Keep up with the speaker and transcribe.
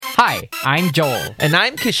Hi, I'm Joel. And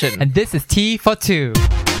I'm Kishan. And this is Tea for Two.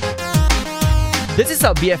 This is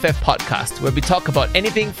our BFF podcast where we talk about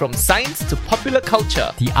anything from science to popular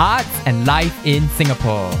culture, The arts and life in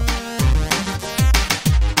Singapore.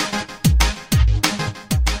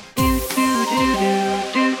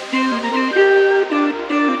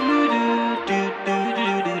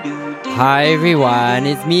 Hi everyone,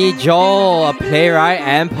 it's me Joel, a playwright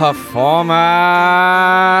and performer.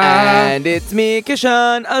 And it's me,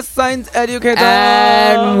 Kishan, a science educator.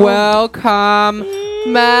 And welcome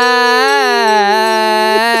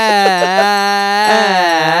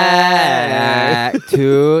back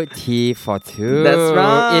to Tea for Two. That's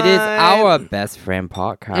right. It is our best friend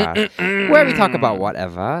podcast where we talk about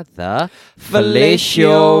whatever the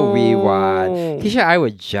fellatio we want. Kisha and I were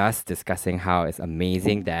just discussing how it's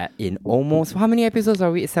amazing that in almost, how many episodes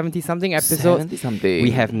are we? 70-something episodes? 70-something.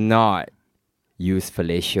 We have not used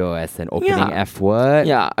fellatio as an opening F word.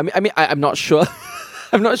 Yeah, I'm not sure.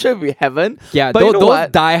 I'm not sure if we haven't. Yeah, but those, you know those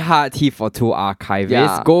what? die-hard T42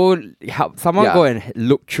 archivists, go help someone go and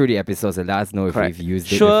look through the episodes and let us know if Correct. we've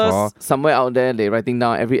used it Sure, before. somewhere out there, they're writing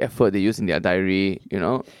down every effort they use in their diary, you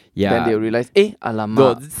know? Yeah. Then they'll realize,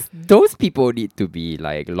 alamak. Those people need to be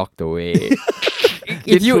like locked away.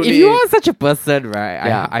 if you are such a person, right?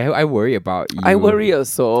 Yeah. I worry about you. I worry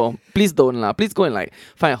also. Please don't lah. Please go and like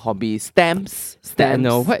find a hobby. Stamps.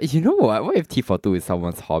 No, what? You know what? What if T42 is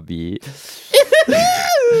someone's hobby?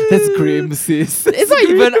 That's grim, sis. It's not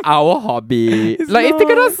even our hobby. It's not.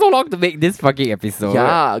 taken us so long to make this fucking episode.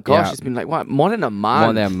 Yeah, gosh, it's been like what? More than a month.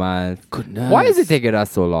 More than a month. Goodness. Why is it taking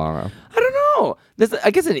us so long? I don't know. There's,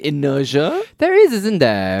 I guess, an inertia. There is, isn't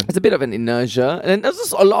there? It's a bit of an inertia. And there's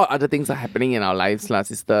just a lot of other things are happening in our lives,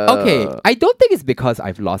 sister. Okay, I don't think it's because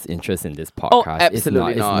I've lost interest in this podcast.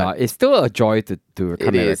 Absolutely it's not. not. It's still a joy to come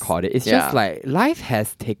and is. record it. It's Yeah. just like life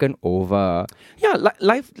has taken over. Yeah,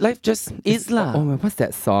 life just is lah. Oh my, what's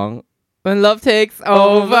that song? When love takes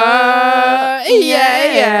over. Yeah.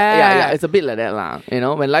 It's a bit like that lah. You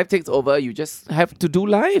know, when life takes over, you just have to do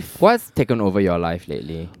life. What's taken over your life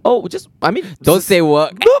lately? Oh, Don't say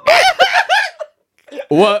work.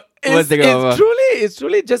 Work. What's taken over? It's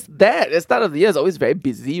truly just that. The start of the year is always very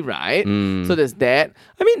busy, right? So there's that.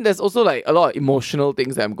 I mean, there's also like a lot of emotional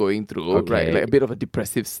things that I'm going through, Okay. right? Like a bit of a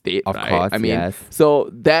depressive state, Of right? course, I mean, yes. so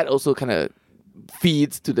that also kind of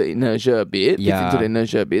feeds to the inertia a bit. Yeah. Feeds into the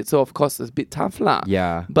inertia a bit. So of course it's a bit tough lah.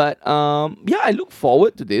 Yeah. But I look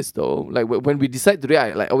forward to this though. Like when we decide to do it,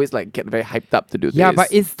 I like always like get very hyped up to do this. Yeah, but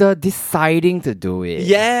it's the deciding to do it.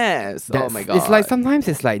 yes. Oh That's- my god. It's like sometimes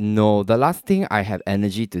it's like, no, the last thing I have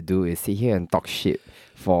energy to do is sit here and talk shit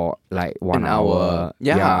for like 1 an hour.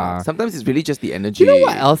 Yeah. Sometimes it's really just the energy. You know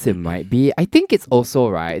what else it might be? I think it's also,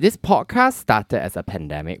 right, this podcast started as a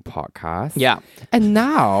pandemic podcast. Yeah. And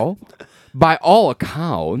now, by all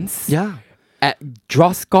accounts, Yeah. at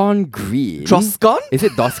Droscon Green. Droscon? Is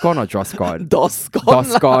it Doscon or Droscon? Doscon.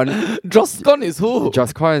 Doscon. Droscon is who?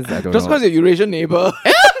 Droscon is, I don't Droscon know. is your Eurasian neighbor.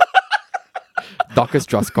 Docus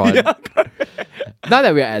Droscon. Now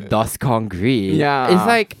that we're at Doscon Green, Yeah. it's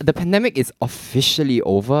like the pandemic is officially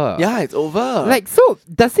over. Yeah, it's over. Like, so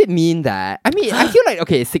does it mean that, I mean, I feel like,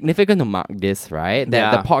 okay, it's significant to mark this, right? That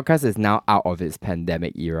Yeah. the podcast is now out of its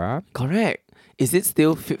pandemic era. correct. Is it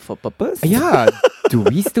still fit for purpose? Yeah. Do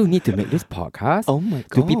we still need to make this podcast? Oh my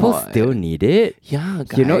Do people God. still need it? Yeah,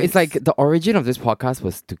 guys. You know, it's like the origin of this podcast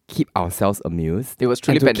was to keep ourselves amused. It was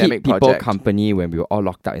truly and to pandemic keep people project. company when we were all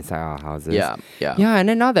locked out inside our houses. Yeah. Yeah, and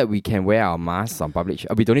then now that we can wear our masks on public,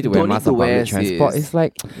 we don't need to wear Don't need masks to on public wear, transport. sis. It's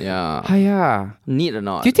like, Yeah. hiya. Need or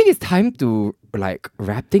not? Do you think it's time to like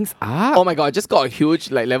wrap things up? Oh my god, I just got a huge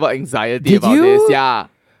like level of anxiety Did about you? this. Yeah.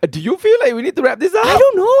 Do you feel like we need to wrap this up? I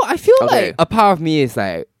don't know. I feel Okay. like a part of me is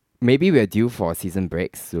like, maybe we're due for a season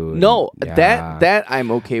break soon. No, Yeah. that I'm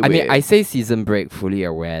okay I with. mean, I say season break, fully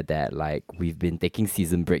aware that like we've been taking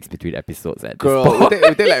season breaks between episodes at Girl, this point.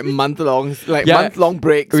 we take like month-long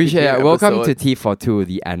breaks. We should, between welcome to episodes. T42,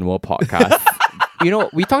 the annual podcast. You know,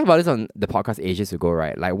 we talked about this on the podcast ages ago,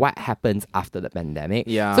 right? Like what happens after the pandemic.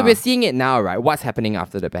 Yeah. So we're seeing it now, right? What's happening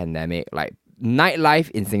after the pandemic? Like nightlife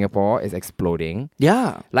in Singapore is exploding.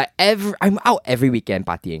 Yeah. Like I'm out every weekend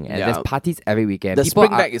partying, and Yeah. there's parties every weekend. The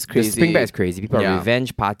spring back is crazy. The spring back is crazy. People Yeah. are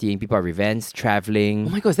revenge partying. People are revenge traveling. Oh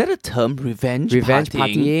my god, is that a term? Revenge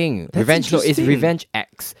partying. That's Revenge, no, it's interesting. revenge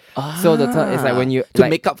X. So the term is like when you to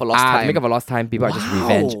like, make up for lost time. make up for lost time. People are just Wow.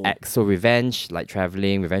 revenge X. So revenge, like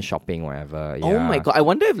traveling, revenge shopping, whatever. Yeah. Oh my god! I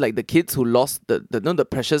wonder if like the kids who lost the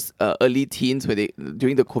precious early teens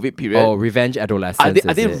during the COVID period. Oh, revenge adolescence.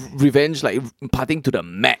 Are they is it? revenge like partying to the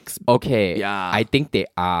max. Okay. Yeah. I think they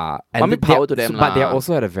are. I mean, power to them but they're lah.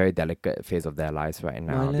 also at a very delicate phase of their lives right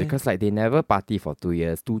now. Why leh? Because like they never party for 2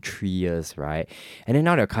 years, 3 years, right? And then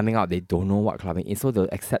now they're coming out, they don't know what clubbing is, so they'll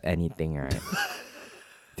accept anything, right?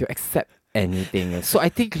 They'll accept anything. So I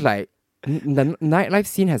think like the nightlife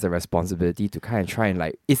scene has a responsibility to kind of try and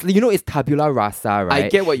like it's tabula rasa, right? I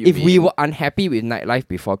get what you if mean. we were unhappy with nightlife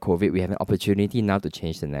before COVID, we have an opportunity now to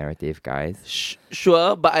change the narrative, guys.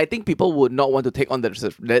 Sure, but I think people would not want to take on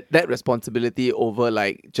that responsibility over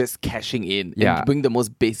like just cashing in and bring the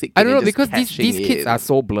most basic thing. I don't know, and just because these cashing kids in. are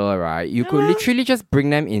so blur, right? You could literally just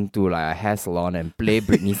bring them into like a hair salon and play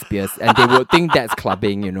Britney Spears and they will think that's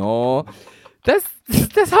clubbing, you know?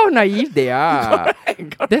 That's how naive they are.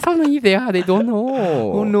 Correct. That's how naive they are. They don't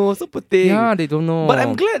know. Oh no, so poor thing. Yeah, they don't know. But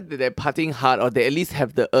I'm glad that they're partying hard, or they at least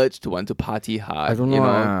have the urge to want to party hard. I don't know, You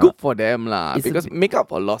ah. good for them lah. It's a Because make up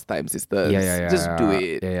for lost time, sisters. Yeah. Just do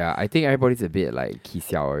it. Yeah. I think everybody's a bit like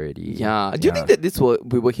kisiao already. Yeah. Do you think that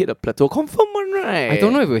we will hit a plateau? Confirm one, right? I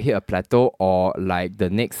don't know if we'll hit a plateau or like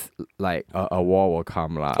the next like a war will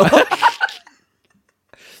come lah.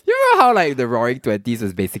 You remember how like the Roaring Twenties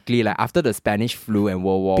was basically like after the Spanish flu and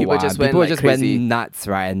World War People I, just went people like just crazy. went nuts,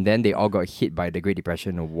 right? And then they all got hit by the Great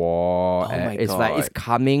Depression and war. Oh and my it's like it's God.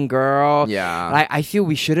 coming, girl. Yeah. Like I feel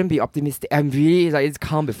we shouldn't be optimistic. I'm really like it's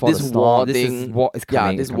calm before This the storm. war This thing. is war is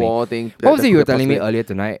coming. This it's coming. war thing. What was it you were the telling me prospect- earlier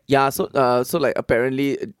tonight? Yeah, so like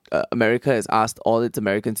apparently America has asked all its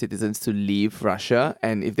American citizens to leave Russia,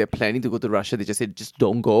 and if they're planning to go to Russia, they just said just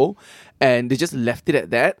don't go, and they just left it at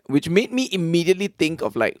that, which made me immediately think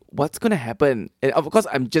of like what's gonna happen. And of course,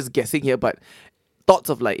 I'm just guessing here, but thoughts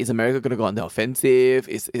of like, is America gonna go on the offensive?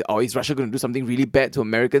 Is Russia gonna do something really bad to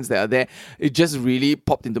Americans that are there? It just really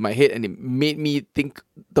popped into my head, and it made me think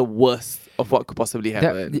the worst of what could possibly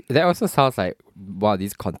happen. That also sounds like one of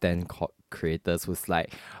these content creators was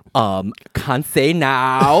like, can't say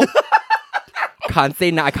now. Can't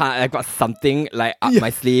say now. I got something like up my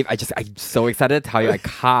sleeve. I'm so excited to tell you I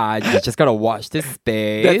can't. You just gotta watch this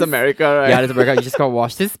space. That's America, right? Yeah, that's America. You just gotta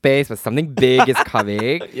watch this space, but something big is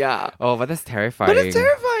coming. Yeah. Oh, but that's terrifying. But it's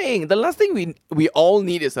terrifying. The last thing we all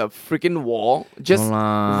need is a freaking war. Just No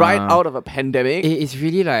lah. right out of a pandemic. It's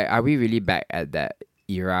really like, are we really back at that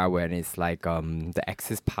era when it's like the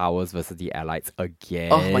Axis powers versus the Allies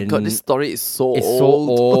again? Oh my god, this story is so It's old. so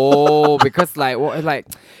old because like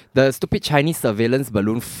the stupid Chinese surveillance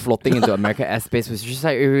balloon floating into American airspace was just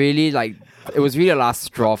like it was really a last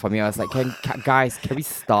straw for me. I was like, guys, can we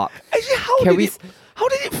stop? Actually, how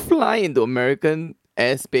did it fly into American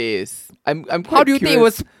airspace? I'm quite How do you think it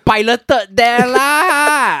curious. was piloted there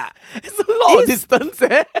lah? It's a lot of distance,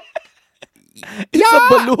 eh? It's a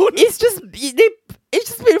balloon. It's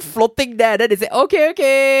just been floating there. Then they say,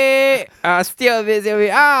 okay, steer a bit,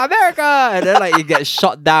 America, and then like it gets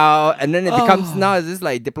shot down, and then it becomes now it's this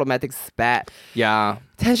like diplomatic spat. Yeah.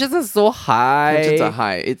 Tensions are so high. Tensions are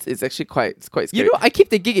high. It's actually quite scary. You know, I keep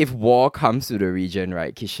thinking if war comes to the region,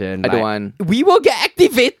 right, Kishan? I don't want. We will get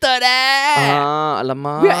activated,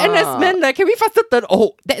 Alamak. We are NS men. Like, can we faster turn?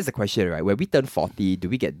 Oh, that is the question, right? When we turn 40, do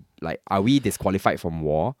we get are we disqualified from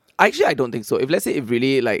war? Actually, I don't think so. If let's say if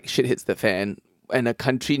really like shit hits the fan and a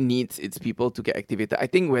country needs its people to get activated, I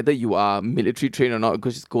think whether you are military trained or not, it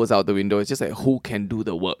just goes out the window. It's just like who can do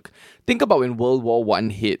the work. Think about when World War I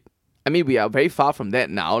hit. I mean, we are very far from that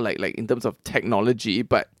now, like in terms of technology,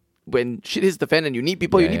 but when shit hits the fan and you need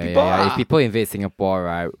people, you need people. Yeah. If people invade Singapore,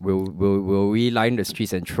 right, will we line the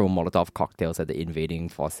streets and throw Molotov cocktails at the invading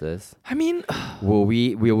forces? I mean, Will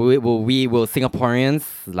Singaporeans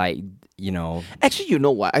actually, you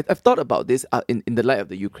know what? I've thought about this in the light of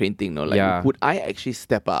the Ukraine thing. No, would I actually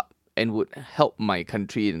step up and would help my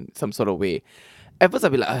country in some sort of way? At first,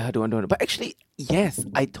 I'd be like, I don't want. But actually, yes,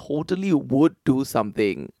 I totally would do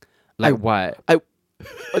something. Like what? I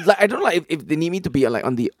don't know if they need me to be like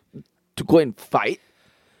to go and fight.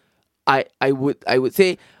 I would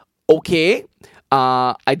say, okay.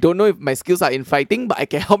 I don't know if my skills are in fighting, but I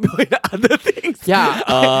can help you with other things. Yeah,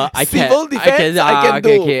 I can. Civil defense, I can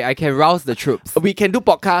do. Okay, I can rouse the troops. We can do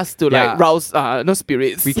podcasts to Yeah. like rouse no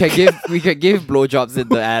spirits. We can give blowjobs in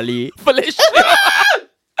the alley. Malaysia.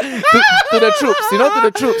 to the troops, to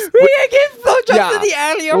the troops. We can give blowjobs in the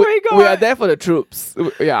alley. Oh my god, we are there for the troops.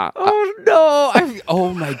 Yeah. Oh no!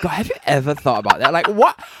 Oh my god! Have you ever thought about that? Like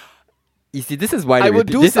what? You see, this is why I would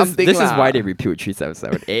do something This is lah. why they repealed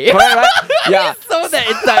 3778. Correct, right? Yeah. So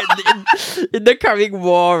that in the coming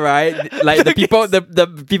war, right? Like the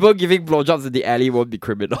people giving blowjobs in the alley won't be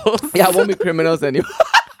criminals. Yeah, won't be criminals anymore.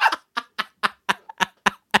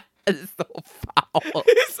 It's so foul.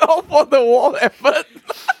 It's all for the war effort.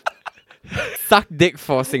 Suck dick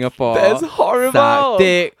for Singapore. That's horrible. Suck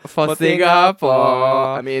dick for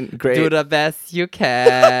Singapore. I mean, great. Do the best you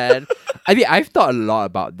can. I mean, I've thought a lot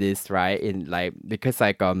about this, right? In like because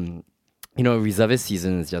like reservist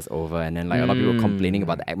season is just over, and then like a lot of people were complaining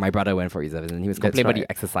about my brother went for reservist, and he was complaining about the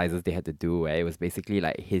exercises they had to do. Where it was basically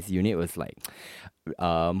like his unit was like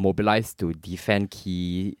mobilized to defend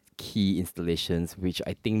key installations, which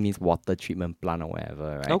I think means water treatment plant or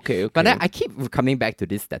whatever, right? Okay. But then I keep coming back to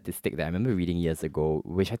this statistic that I remember reading years ago,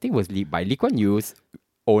 which I think was leaked by Lee Kuan Yew's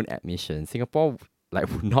own admission. Singapore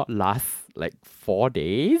would not last 4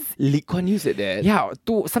 days. Lee Kuan Yew said that. Yeah,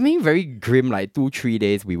 something very grim, like 2-3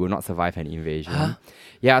 days we will not survive an invasion. Huh?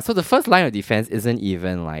 Yeah, so the first line of defense isn't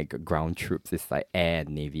even like ground troops, it's like air and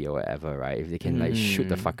navy or whatever, right? If they can shoot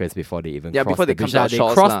the fuckers before they even cross before the they come bridge. to our They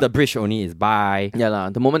shores cross lah. the bridge only is bye. Yeah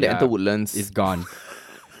lah. The moment they enter Woodlands, It's gone.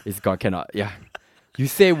 It's gone, cannot. Yeah. You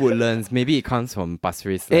say Woodlands, maybe it comes from Pasir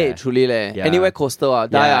Ris. hey, truly leh. Yeah. Anywhere coastal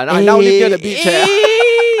Yeah. I now live near the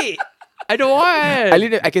beach. I don't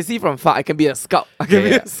want. I can see from far. I can be a scout. I can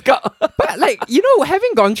be a scout. But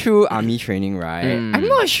having gone through army training, right? I'm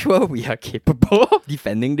not sure we are capable of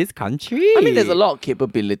defending this country. I mean, there's a lot of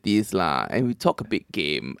capabilities lah, and we talk a big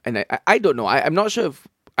game. And I don't know. I'm not sure if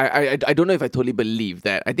I don't know if I totally believe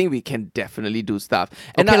that. I think we can definitely do stuff.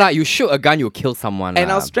 And Okay, you shoot a gun, you kill someone. and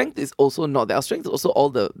lah. our strength is also not that. Our strength is also all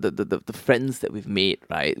the friends that we've made,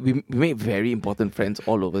 right? We made very important friends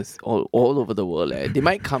all over the world. They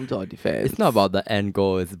might come to our defense. It's not about the end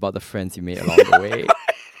goal, it's about the friends you made along the way.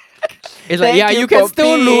 It's like, Thank yeah, you you can for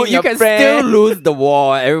still being lose. You a can friend. still lose the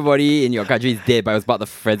war. Everybody in your country is dead, but it was about the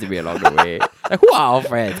friends you made along the way. Like, who are our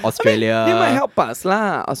friends? Australia. They might help us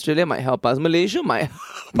lah. Australia might help us. Malaysia might.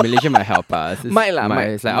 Malaysia might help us. Might lah, might,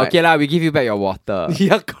 It's like, might. okay lah, we give you back your water.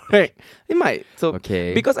 Yeah, correct. It might. So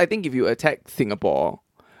Okay. because I think if you attack Singapore,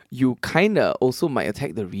 you kind of also might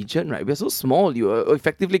attack the region, right? We're so small. You are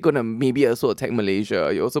effectively gonna maybe also attack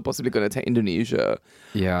Malaysia. You're also possibly gonna attack Indonesia.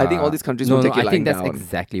 Yeah. I think all these countries will take your I think line that's down.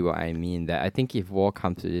 exactly what I mean. That I think if war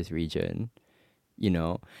comes to this region,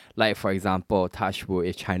 like for example, touch wood,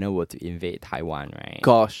 if China were to invade Taiwan, right?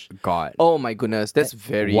 Gosh. God. Oh my goodness. That's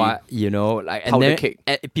very What and powder then cake.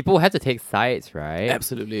 People have to take sides, right?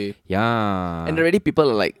 Absolutely. Yeah. And already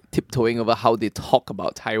people are like tiptoeing over how they talk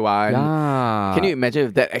about Taiwan. Yeah. Can you imagine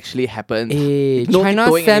if that actually happened? Hey, No China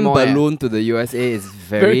tiptoeing sent anymore, balloon to the USA is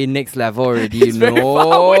very next level already. It's very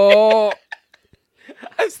far No.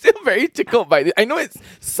 I'm still very tickled by this. I know it's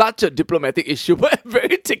such a diplomatic issue, but I'm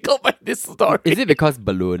very tickled by this story. Is it because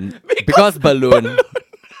balloon? Because balloon.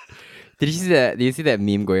 Did you see that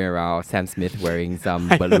meme going around? Sam Smith wearing some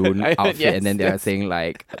balloon I heard, outfit, yes, and then they were yes. saying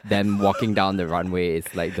like them walking down the runway is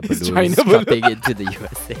like the It's balloon China balloon. dropping into the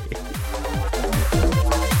USA.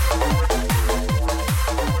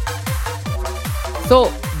 So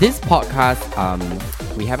this podcast,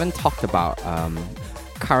 we haven't talked about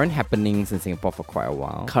current happenings in Singapore for quite a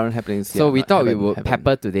while. Current happenings. So yeah, we thought we haven't- would haven't-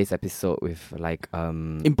 pepper today's episode with like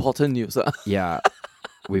important news. yeah,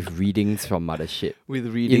 with readings from Mothership. With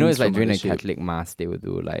readings. It's like from during the Mothership. Catholic Mass, they would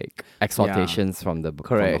do like exhortations from the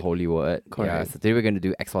Correct. Holy Word. Yeah, Correct. so today we're going to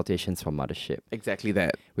do exhortations from Mothership, Exactly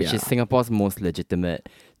that. which yeah. is Singapore's most legitimate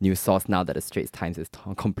news source now that the Straits Times is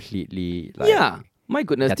completely like Yeah. My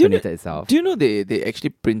goodness. Do you, detonated know, itself. do you know they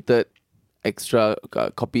actually printed extra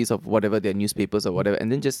copies of whatever their newspapers or whatever and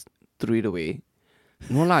then just threw it away?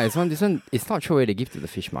 No lah, this one, it's not true. They give to the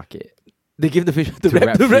fish market They give the fish to to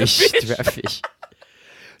wrap wrap fish. to wrap fish.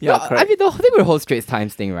 Yeah, No, I correct. mean the thing with the whole Straits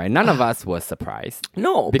Times thing, right? None of us was surprised.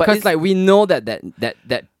 No, but Because it's- like we know that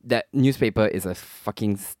newspaper is a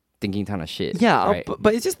fucking stinking ton of shit. Yeah, right?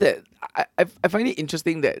 but it's just that I find it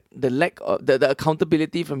interesting that the lack of the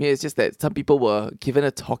accountability from here is just that some people were given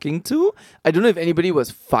a talking to. I don't know if anybody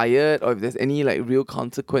was fired or if there's any like real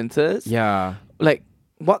consequences. Yeah. Like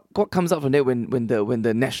what comes out from there when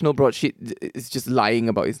the national broadsheet is just lying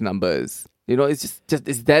about its numbers. It's just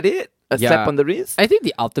is that it? A Yeah. slap on the wrist? I think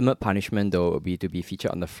the ultimate punishment though would be to be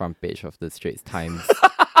featured on the front page of the Straits Times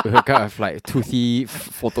with a kind of like toothy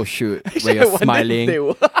photo shoot where Actually, I you're wonder if smiling. they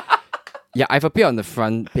were. Yeah, I've appeared on the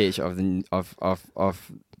front page of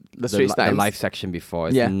the Straits the Times. live section before.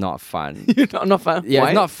 It's Yeah. not fun. not fun. Yeah, Why?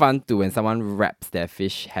 it's not fun to when someone wraps their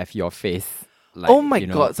fish have your face. Like, Oh my you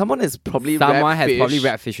know, god! Someone has probably someone wrapped has fish probably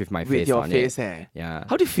wrapped fish with my with face your on face. it. Yeah,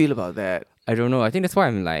 How do you feel about that? I don't know. I think that's why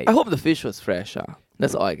I'm like, I hope the fish was fresh.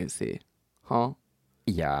 That's all I can say. Huh?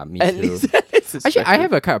 yeah, me At too. least it's Actually, I fresh.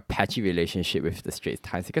 have a kind of patchy relationship with the Straits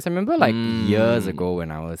Times because I remember like years ago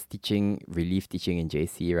when I was teaching relief teaching in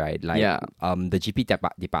JC, right? Like, Yeah. the GP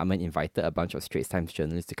department invited a bunch of Straits Times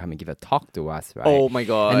journalists to come and give a talk to us, right? Oh my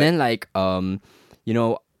god! And then like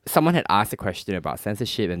someone had asked a question about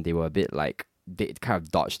censorship and they were a bit like they kind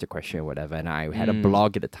of dodged the question or whatever, and I had a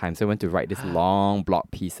blog at the time, so I went to write this long blog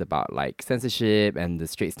piece about like censorship and the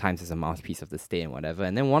Straits Times as a mouthpiece of the state and whatever.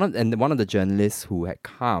 And then one of the journalists who had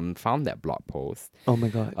come found that blog post. Oh my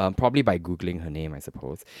god! Probably by googling her name, I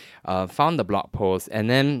suppose. Found the blog post and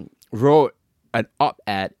then wrote an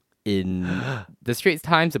op-ed in the Straits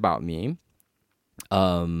Times about me.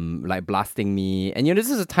 Like blasting me, and this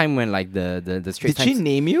is a time when like the Straits Did Times. she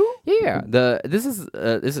name you? Yeah. This is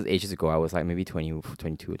ages ago. I was like maybe 20,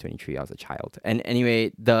 22 or 23. I was a child. And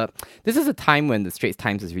anyway, this is a time when the Straits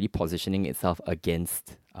Times is really positioning itself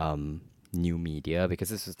against new media, because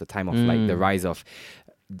this is the time of like the rise of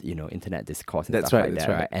internet discourse and stuff like that,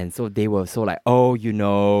 right? And so they were so like,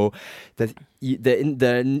 the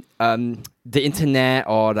internet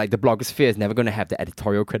or like the blogosphere is never going to have the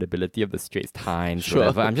editorial credibility of the Straits Times.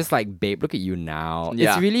 Whatever. I'm just like, babe, look at you now.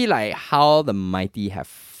 Yeah. It's really like how the mighty have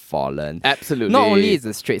fallen. Absolutely. Not only is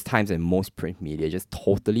the Straits Times and most print media just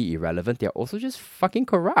totally irrelevant, they're also just fucking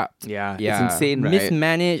corrupt. Yeah. It's insane, right?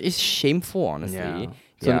 Mismanaged. It's shameful, honestly.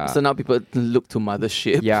 So now people look to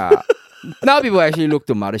Mothership. Yeah. Now people actually look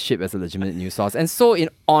to Mothership as a legitimate news source, and so in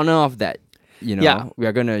honor of that, we are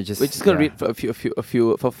gonna we're just gonna read from a few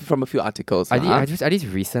articles. Are these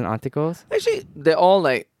recent articles? Actually, they're all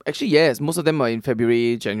like yes. Most of them are in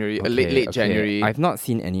February, January, late January. I've not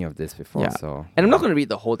seen any of this before, so and I'm not gonna read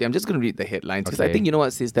the whole thing. I'm just gonna read the headlines because I think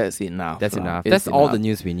sis, that's enough. That's enough. That's all the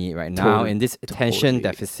news we need right now in this attention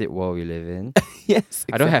deficit world we live in. Yes,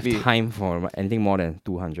 exactly. I don't have time for anything more than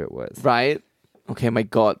 200 words. Right? Okay, my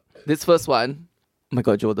God. This first one, oh my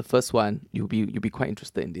God, Joel, the first one, you'll be quite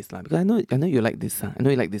interested in this because I know you like this. I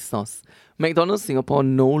know you like this sauce. McDonald's Singapore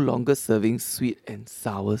no longer serving sweet and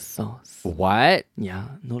sour sauce. What? Yeah,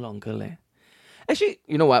 no longer leh. Actually,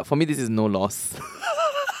 you know what? For me, this is no loss.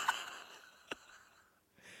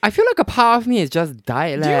 I feel like a part of me is just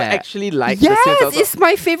died. Do you actually like yes, the sweet and sour it's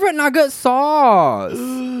my favorite nugget sauce.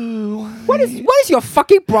 What is your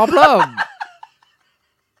fucking problem?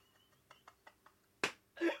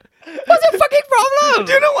 What's your fucking problem?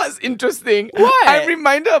 Do you know what's interesting? What? I'm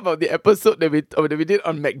reminded about the episode that we did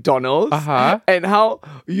on McDonald's and how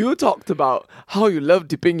you talked about how you love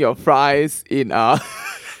dipping your fries in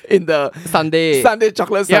in the Sundae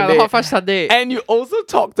chocolate yeah, sundae. the hot fudge sundae. And you also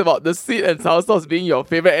talked about the sweet and sour sauce being your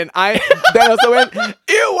favorite, and I then also went,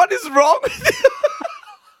 ew, what is wrong with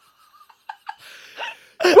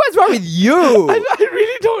you? What's wrong with you? I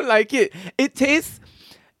really don't like it. It tastes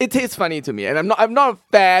funny to me, and I'm not a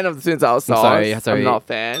fan of the sweet and sour sauce. Sorry. I'm not a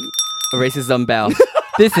fan. A racism bell.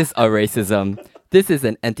 This is a racism. This is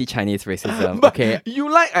an anti-Chinese racism. But okay.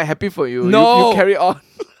 You like I'm happy for you. No. You carry on.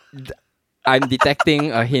 I'm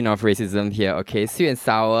detecting a hint of racism here. Okay, sweet and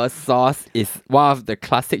sour sauce is one of the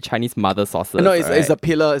classic Chinese mother sauces. No, it's a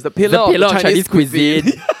pillar. It's the pillar, of Chinese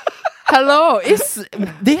cuisine. Hello,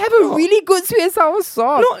 they have a really good sweet and sour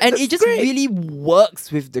sauce, and it just really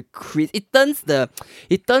works with the crisp. It turns the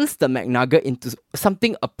McNugget into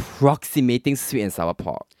something approximating sweet and sour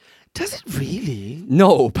pork. Does it really?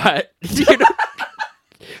 No, but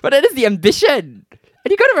but that is the ambition,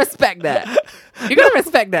 and you gotta respect that. You gotta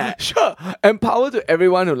respect that. Sure, and power to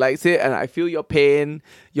everyone who likes it, and I feel your pain.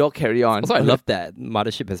 Your carry on. Also, I love that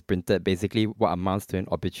Mothership has printed basically what amounts to an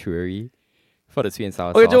obituary for the sweet and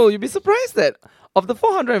sour sauce. Okay, Joel, you'll be surprised that of the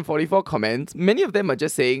 444 comments, many of them are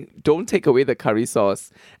just saying, don't take away the curry sauce.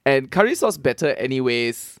 And curry sauce better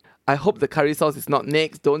anyways. I hope the curry sauce is not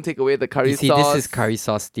next. Don't take away the curry sauce. This is curry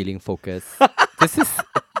sauce stealing focus.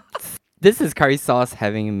 This is curry sauce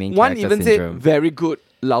having main One character even syndrome. said, very good,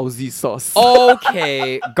 lousy sauce.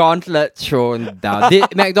 Okay, gauntlet thrown down.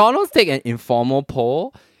 Did McDonald's take an informal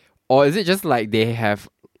poll? Or is it just like they have...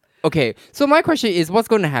 Okay, so my question is, what's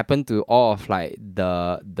going to happen to all of like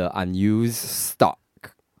the unused stock?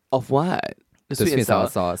 Of what? The sweet and sour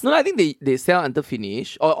sauce. No, I think they sell until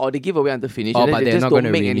finish, or they give away until finish, and then but they they're just not don't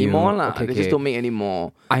gonna make renew. anymore lah. Okay, They just don't make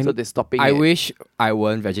anymore. So they're stopping I it. wish I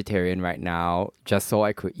weren't vegetarian right now, just so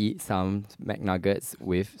I could eat some McNuggets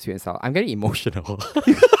with sweet and sour. I'm getting emotional.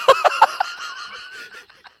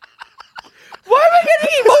 Why am I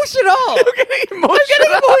getting emotional? You're getting emotional. I'm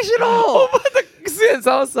getting emotional. Over the sweet and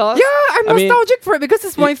sour sauce. Yeah, I'm nostalgic for it because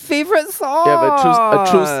it's my favorite sauce. Yeah, but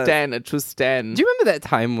a true stand. Do you remember that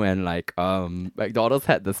time when like McDonald's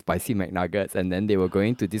had the spicy McNuggets and then they were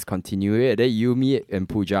going to discontinue it? Then Yumi and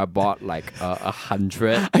Pooja bought like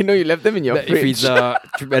 100. I know you left them in your fridge. Freezer.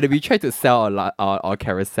 When we tried to sell our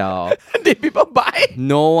carousel. Did people buy?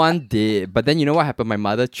 No one did. But then you know what happened? My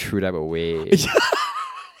mother threw them away.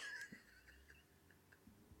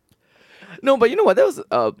 No, but you know what? That was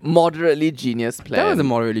a moderately genius plan. That was a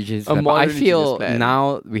more religious plan. But I moderately genius feel plan.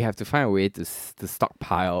 now we have to find a way to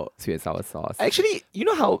stockpile sweet and sour sauce. Actually, you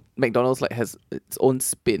know how McDonald's like has its own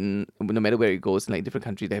spin no matter where it goes in like different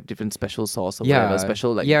countries, they have different special sauce or whatever,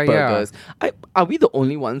 special like burgers. Are we the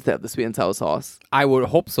only ones that have the sweet and sour sauce? I would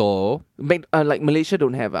hope so. Like Malaysia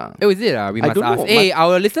don't have Oh, is it? We I must don't ask. know. Hey,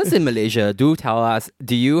 our listeners in Malaysia, do tell us,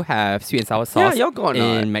 do you have sweet and sour sauce you're gone,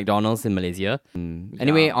 in right? McDonald's in Malaysia?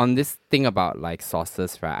 Anyway, on this thing about like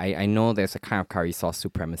sauces, right? I know there's a kind of curry sauce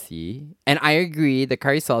supremacy. And I agree, the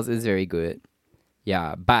curry sauce is very good.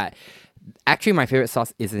 Yeah, but actually my favorite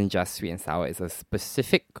sauce isn't just sweet and sour. It's a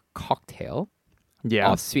specific cocktail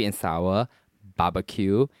of sweet and sour,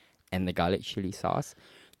 barbecue, and the garlic chili sauce.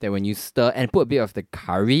 That when you stir and put a bit of the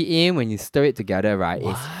curry in, when you stir it together, right,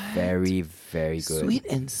 it's very, very good. Sweet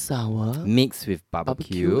and sour Mixed with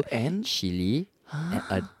barbecue and chili and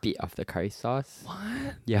a bit of the curry sauce.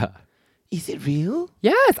 what? Yeah. Is it real?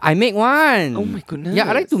 Yes, I make one. Oh my goodness. Yeah,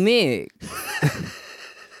 I like to make.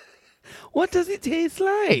 What does it taste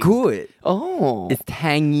like? Good. Oh. It's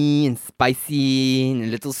tangy and spicy and a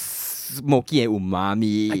little smoky and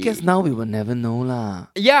umami. I guess now we will never know lah.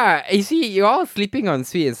 Yeah, you see, you're all sleeping on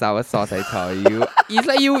sweet and sour sauce, I tell you.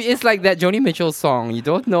 It's like that Joni Mitchell song. You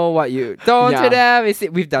don't know what you don't Yeah. you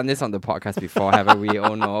dare. We've done this on the podcast before, haven't we?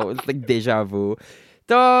 Oh no, it's like deja vu.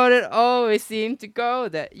 Don't it always seem to go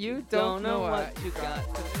that you don't know what you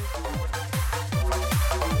got to do.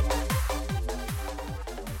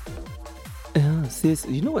 Sis,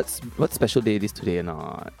 you know what special day it is today or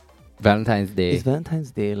not? Valentine's Day. It's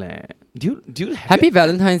Valentine's Day, leh. Do you Happy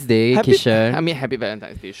Valentine's Day, Kishan. I mean, happy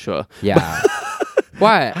Valentine's Day, sure. Yeah.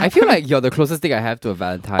 Why? I feel like you're the closest thing I have to a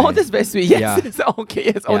Valentine. Oh, that's very sweet. Yes, Yeah. yes. Okay,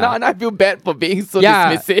 yes. Oh, Yeah. now I feel bad for being so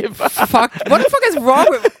Yeah. dismissive. Fuck. What the fuck is wrong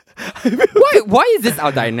with... Why is this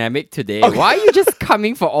our dynamic today? Okay. Why are you just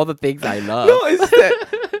coming for all the things I love? No, it's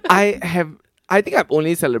that I think I've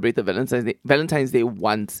only celebrated Valentine's Day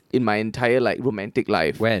once in my entire like romantic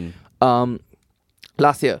life. When?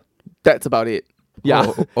 Last year. That's about it.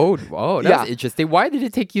 Yeah. Oh, that Yeah. was interesting. Why did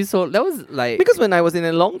it take you so... That was like... Because when I was in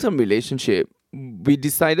a long-term relationship, we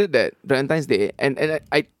decided that Valentine's Day, and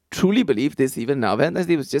I truly believe this even now, Valentine's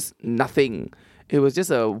Day was just nothing. It was just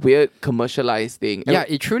a weird commercialized thing. Yeah,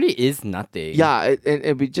 it truly is nothing. Yeah,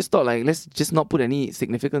 and we just thought like, let's just not put any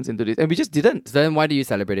significance into this. And we just didn't. So then why did you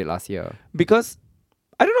celebrate it last year? Because,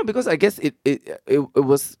 I don't know, because I guess it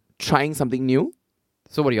was trying something new.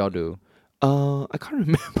 So what do y'all do? I can't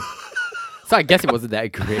remember. So I guess it wasn't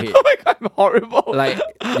that great. Oh my god, I'm horrible. Like,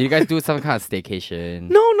 did you guys do some kind of staycation?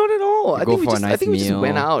 No, not at all. You go for a nice I think we just meal.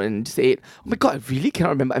 went out and just ate. Oh my god, I really cannot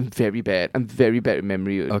remember. I'm very bad. I'm very bad with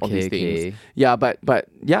memory of these things. Yeah, but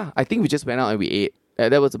yeah, I think we just went out and we ate.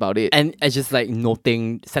 That was about it. And it's just like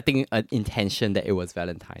setting an intention that it was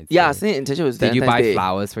Valentine's Yeah, Day. saying intention was Did you Valentine's buy Day.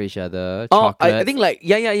 flowers for each other? Oh, Chocolates? I think like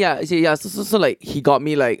yeah. So like he got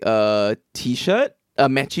me like a t-shirt, a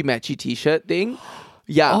matchy t-shirt thing.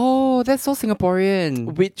 Yeah. Oh, that's so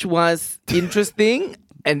Singaporean. Which was interesting.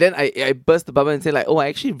 And then I burst the bubble and said like, oh, I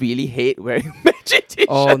actually really hate wearing matchy t-shirts.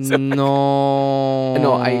 Oh no.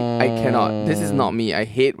 No, I cannot. This is not me. I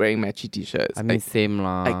hate wearing matchy t-shirts. I mean, same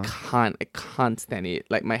lah. I can't stand it.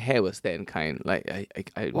 Like my hair was stand kind. Like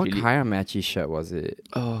I What really. kind of matchy shirt was it?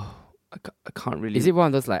 Oh, I can't really. Is it one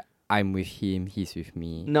of those like I'm with him, he's with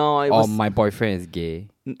me? No, it Or was. my boyfriend is gay.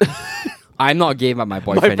 I'm not gay, but my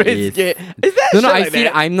boyfriend friend is. gay. Is that No, shit I like see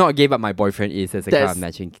that? I'm not gay, but my boyfriend is. As a kind of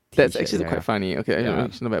matching t-shirt. That's actually quite funny. Okay, I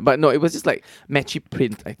don't know bad. But no, it was just like matchy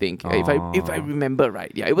print. I think if I remember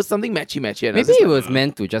right, yeah, it was something matchy. And Maybe I was it just was like,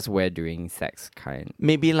 meant to just wear during sex, kind.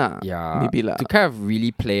 maybe lah. Yeah, maybe lah. to kind of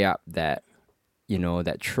really play up that,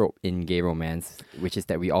 that trope in gay romance, which is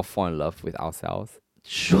that we all fall in love with ourselves.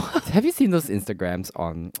 Sure. Have you seen those Instagrams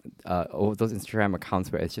on those Instagram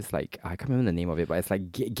accounts where it's just like I can't remember the name of it, but it's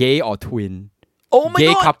like gay or twin. Oh my gay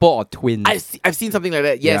god. couple or twins. I've seen something like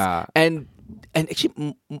that. Yes. Yeah. And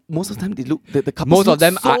actually, most of the time they look the couples. Most look of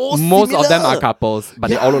them so are similar. couples, but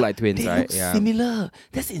they all look like twins, they right? Look similar.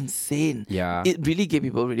 That's insane. Yeah. It really gay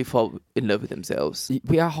people really fall in love with themselves.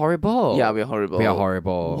 We are horrible. Yeah, we're horrible. We are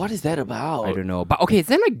horrible. What is that about? I don't know. But okay, is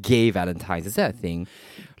there like gay Valentines? Is that a thing?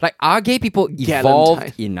 Like, are gay people evolved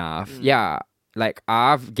Galentine. enough? Yeah. Like,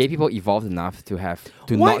 are gay people evolved enough to What?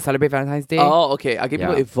 not celebrate Valentine's Day? Oh, okay. Are gay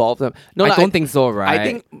people Yeah. evolved? No, I like, don't think so, right? I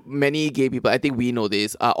think many gay people, I think we know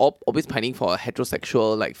this, are always pining for a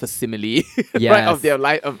heterosexual like facsimile right, Yes. of their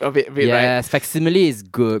life of it, right? Yes, facsimile is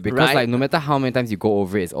good because Right. like no matter how many times you go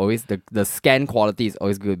over it, it's always the scan quality is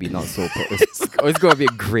always going to be not so it's always going to be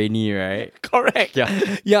grainy, right? Correct.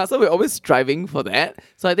 Yeah. Yeah, so we're always striving for that.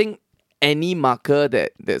 So I think any marker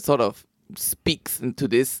that sort of speaks into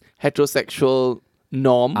this heterosexual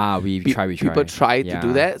norm. We try. People try to Yeah.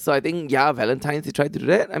 do that. So I think, Valentine's, they try to do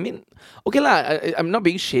that. I mean, okay lah, I'm not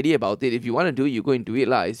being shady about it. If you want to do it, you go and do it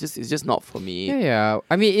lah. It's just not for me. Yeah.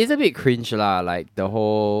 I mean, it's a bit cringe lah. Like the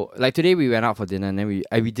whole, like today we went out for dinner and then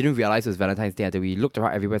we didn't realize it was Valentine's Day until we looked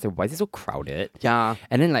around everywhere and said, why is it so crowded? Yeah.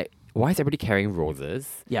 And then like, why is everybody carrying roses?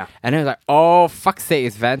 Yeah. And then it was like, oh, fuck's sake,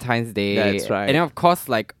 it's Valentine's Day. That's right. And then of course,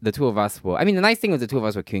 like the two of us were, I mean, the nice thing was the two of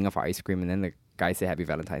us were queuing up for ice cream and then the guy said Happy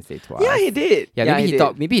Valentine's Day to us. Yeah, he did. Yeah, maybe he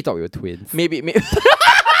thought maybe he thought we were twins. Maybe. Maybe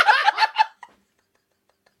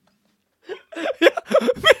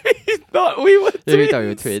he thought we were twins. Maybe he thought we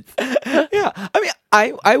were twins. Yeah. I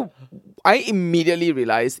mean, I immediately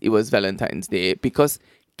realized it was Valentine's Day because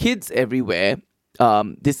kids everywhere,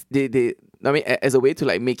 as a way to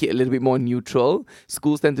like make it a little bit more neutral,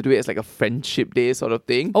 schools tend to do it as like a friendship day sort of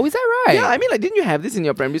thing. Oh, is that right? Yeah, I mean, like, didn't you have this in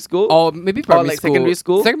your primary school? Or maybe primary like school. secondary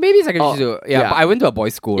school? Maybe secondary Oh, school. Yeah, yeah. but I went to a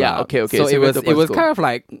boys' school. Yeah, lah. okay. So So it you went was to a boys' school. kind of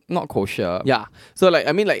like not kosher. Yeah. So like,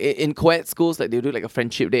 I mean, like in co-ed schools, like they do like a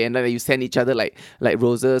friendship day and then like, you send each other like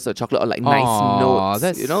roses or chocolate or like nice Aw, notes.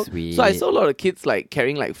 that's you know? sweet. So I saw a lot of kids like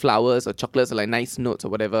carrying like flowers or chocolates or like nice notes or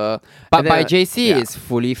whatever. But And then, by JC, yeah. it's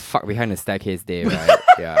fully fuck behind the staircase day, right?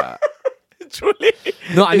 Yeah. Truly.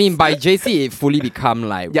 No, I mean by JC, it fully become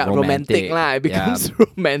like romantic lah. It becomes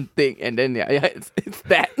romantic, and then it's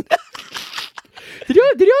that. Did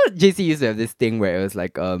you JC used to have this thing where it was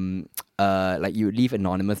like you leave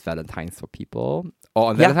anonymous Valentines for people, or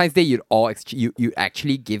on Valentine's Day you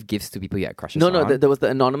actually give gifts to people you had crushes on? No, there was the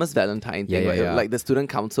anonymous Valentine thing. Yeah. Like the student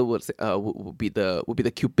council would say, would be the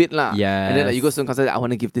Cupid lah. Yes. And then like you go to student council, I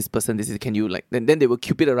want to give this person this. Can you like? Then they will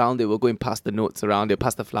Cupid around. They will go and pass the notes around. They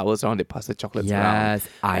pass the flowers around. They pass the chocolates around. Yes,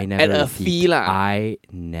 I never At a received, fee lah. I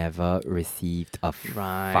never received a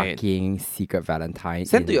Right. fucking secret Valentine.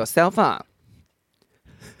 Send to yourself ah.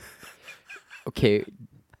 Okay,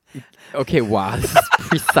 wow. This is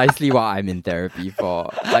precisely what I'm in therapy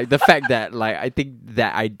for. Like the fact that like I think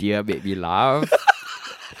that idea made me laugh.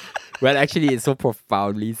 Well, actually it's so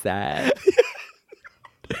profoundly sad.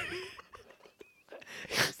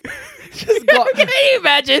 Just got Can you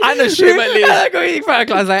imagine? Unashamedly. Going in front of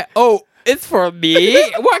class like, oh, it's for me?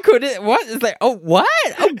 What could it? What? It's like, oh, what?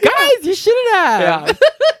 Oh, guys, you shouldn't have. Yeah.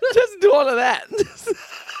 Just do all of that.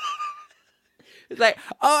 It's like,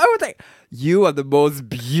 oh, I was like, you are the most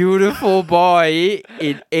beautiful boy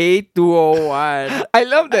in A201. I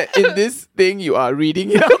love that in this thing you are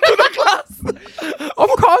reading it out to the class. Of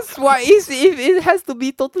course, why if it has to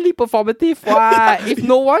be totally performative? Why? If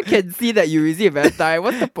no one can see that you receive Valentine,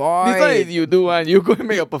 what's the point? This one is you do one. You go and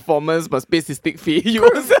make a performance, must pay cystic fee. You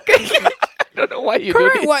also, I don't know why you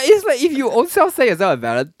Correct. do this. What is like if you also say yourself a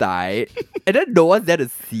Valentine and then no one's there to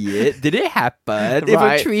see it? Did it happen? If a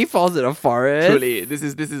Right. tree falls in a forest? Truly, this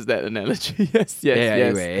is that analogy. Yes.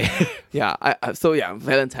 Anyway. Yeah. So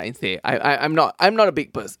Valentine's Day. I'm not a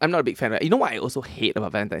big person. I'm not a big fan. You know what I also hate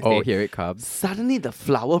about Valentine's Day? Oh, here it comes. Suddenly the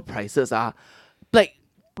flower prices are like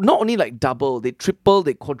not only like double, they triple,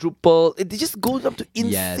 they quadruple. They just go up to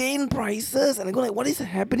insane prices, and I go like, what is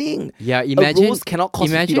happening? Yeah, A imagine rose cannot cost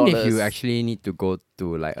imagine $50. if you actually need to go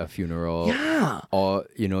to like a funeral Yeah. or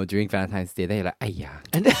during Valentine's Day, then you're like, ayah.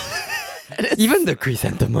 And then, Even the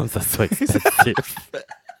chrysanthemums are so expensive.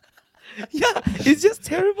 yeah, it's just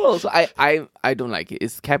terrible. So I don't like it.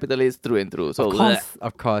 It's capitalist through and through. So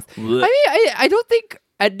Of course. Blech. I mean, I don't think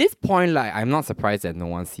at this point, like, I'm not surprised that no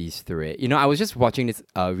one sees through it. You know, I was just watching this,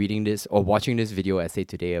 reading this or watching this video essay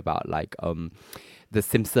today about like the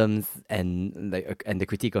Simpsons and the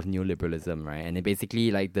critique of neoliberalism, right? And it basically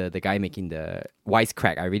like the guy making the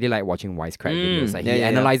Wisecrack. I really like watching Wisecrack videos. Like he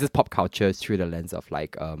analyzes pop culture through the lens of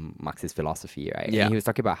like Marxist philosophy, right? Yeah. And he was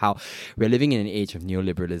talking about how we're living in an age of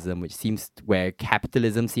neoliberalism, where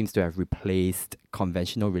capitalism seems to have replaced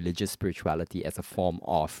conventional religious spirituality as a form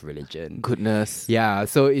of religion. goodness. Yeah,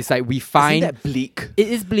 so it's like we find Isn't that bleak? it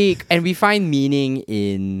is bleak, and we find meaning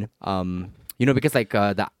in because like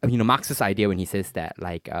the Marx's idea when he says that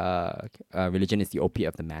like religion is the opiate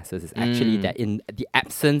of the masses is actually that in the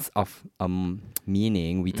absence of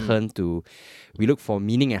meaning we look for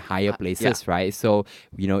meaning in higher places, right? So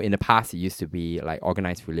in the past it used to be like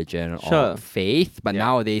organized religion or faith, but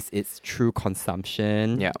nowadays it's true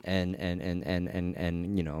consumption and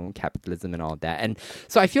capitalism and all that. And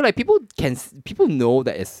so I feel like people know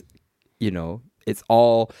that it's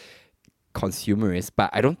all consumerist,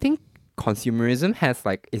 but I don't think consumerism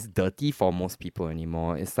is dirty for most people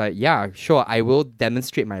anymore. It's like, yeah, sure, I will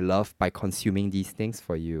demonstrate my love by consuming these things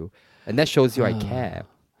for you, and that shows you I care.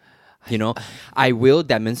 You know, I will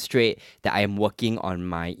demonstrate that I am working on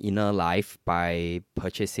my inner life by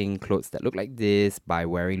purchasing clothes that look like this, by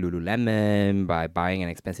wearing Lululemon, by buying an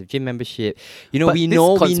expensive gym membership. You know, But we this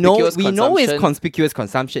know conspicuous it's consumption- conspicuous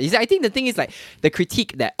consumption. You see, I think the thing is like the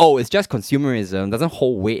critique that it's just consumerism doesn't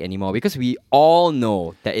hold weight anymore because we all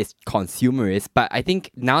know that it's consumerist. But I think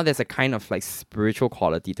now there's a kind of like spiritual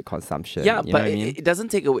quality to consumption. Yeah, you know but what I mean? it doesn't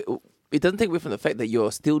take away. It doesn't take away from the fact that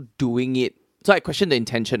you're still doing it. So I question the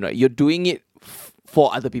intention, right? You're doing it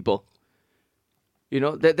for other people. You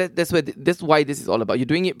know, that's why this is all about. You're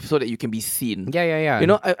doing it so that you can be seen. Yeah. You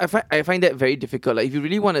know, I find that very difficult. Like if you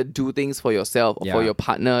really want to do things for yourself or for your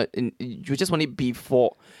partner, and you just want it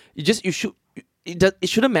before, it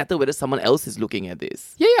shouldn't matter whether someone else is looking at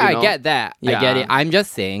this. Yeah, you I know? get that. I get Yeah. it. I'm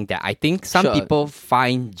just saying that I think some Sure. people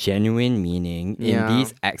find genuine meaning in Yeah.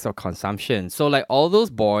 these acts of consumption. So like all those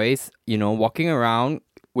boys, you know, walking around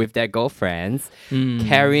with their girlfriends,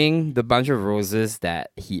 carrying the bunch of roses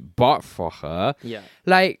that he bought for her. Yeah.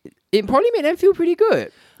 Like it probably made them feel pretty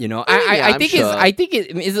good. You know, I I'm think sure.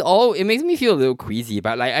 it makes me feel a little queasy,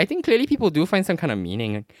 but like I think clearly people do find some kind of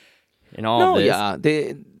meaning in all of this.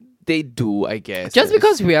 Yeah, they do, I guess. Just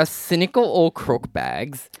because we are cynical old croak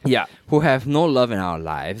bags Yeah. who have no love in our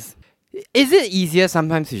lives, is it easier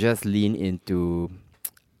sometimes to just lean into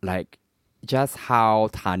like just how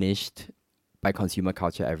tarnished by consumer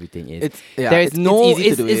culture everything is? There's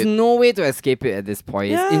no way to escape it at this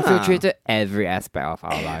point. It's Yeah. infiltrated every aspect of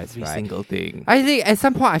our lives, Every right? single thing. I think at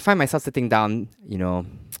some point I find myself sitting down, you know,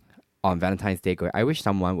 on Valentine's Day going, I wish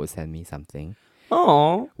someone would send me something.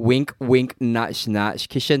 Oh. Wink, wink, nudge, nudge.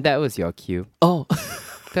 Kishan, that was your cue. Oh.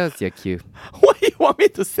 That was your cue. What do you want me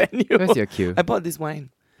to send you? That was your cue. I bought this wine.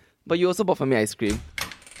 But you also bought for me ice cream.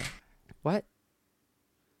 What?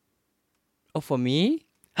 Oh, for me?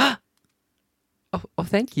 oh,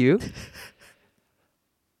 thank you.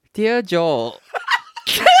 Dear Joel.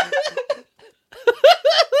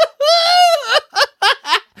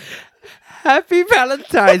 Happy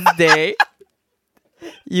Valentine's Day.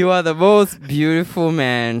 You are the most beautiful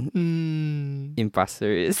man in Pasir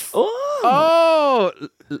Ris. Oh.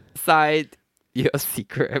 Side your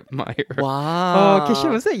secret admirer. Wow. Oh,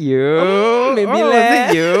 Kishan, was that you? Oh, maybe was leh.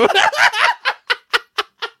 it you?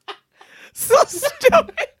 So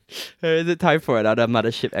stupid. Is it time for another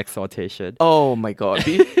mothership exhortation? Oh my god.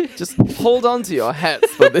 Just hold on to your hats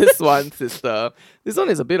for this one, sister. This one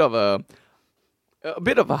is a bit of a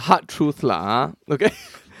hard truth lah. Okay.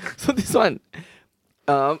 So this one,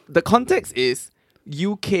 the context is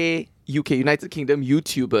UK, United Kingdom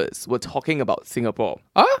YouTubers were talking about Singapore.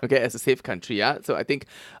 Okay, as a safe country, yeah. So I think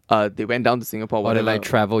they went down to Singapore. Or they're whatever. like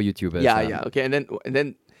travel YouTubers. Yeah. Okay, and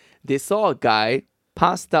then they saw a guy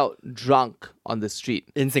passed out drunk on the street.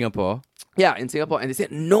 In Singapore. Yeah, in Singapore, and they said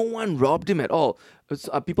no one robbed him at all.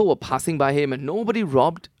 People were passing by him, and nobody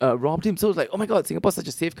robbed him. So it's like, oh my god, Singapore's such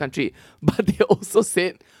a safe country. But they also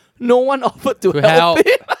said no one offered to help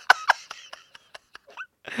him.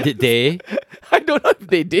 Did they? I don't know if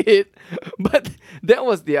they did, but that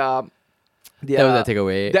was their That was their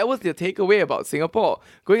takeaway. That was their takeaway about Singapore.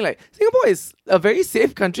 Going like, Singapore is a very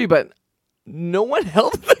safe country, but no one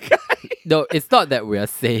helped the guy. No, it's not that we are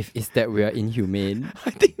safe, it's that we are inhumane.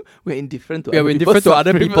 I think we're indifferent to We're indifferent to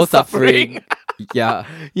other people suffering. Yeah.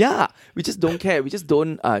 Yeah, we just don't care. We just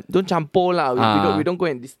don't champo lah. We don't go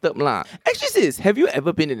and disturb lah. Actually, sis, have you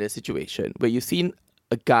ever been in a situation where you've seen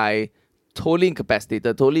a guy totally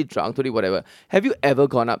incapacitated, totally drunk, totally whatever? Have you ever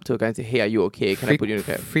gone up to a guy and say, "Hey, are you okay? Can I put you in a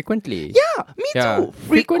cab?" Frequently. Yeah, me Yeah. too.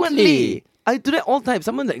 Frequently. I do that all the time.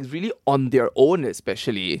 Someone like really on their own,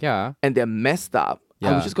 especially. Yeah. And they're messed up. I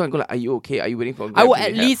Yeah. would just go and go like, "Are you okay? Are you waiting for a I Grab will to at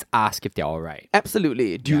get help?" least ask if they're alright.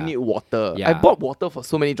 Absolutely. Do you Yeah. need water? Yeah. I bought water for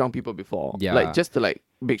so many drunk people before. Yeah. Like just to like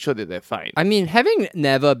make sure that they're fine. I mean, having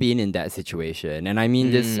never been in that situation, and I mean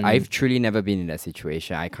this, I've truly never been in that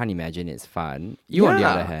situation. I can't imagine it's fun. You, on the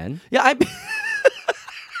Yeah. other hand, Yeah,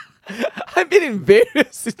 I've been in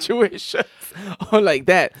various situations or like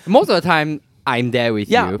that. most of the time, I'm there with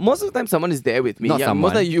Yeah, you. most of the time someone is there with me. Not yeah,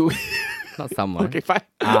 someone. most of you. Not someone. Okay, fine.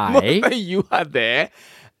 I. Most of you are there.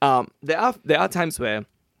 There are times where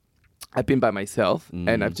I've been by myself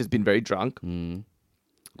and I've just been very drunk.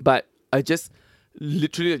 But I just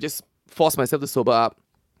literally just force myself to sober up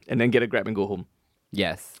and then get a Grab and go home.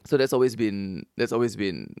 Yes. So that's always been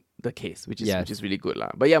the case, which Yes. is really good lah.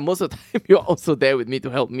 But yeah, most of the time you're also there with me to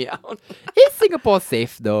help me out. Is Singapore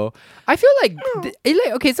safe though? I feel like,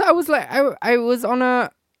 okay, so I was on a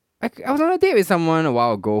I was on a date with someone a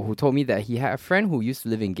while ago who told me that he had a friend who used to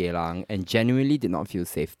live in Geylang and genuinely did not feel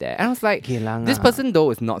safe there. And I was like, Geylang this ah. person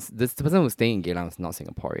though is not, this person who's staying in Geylang is not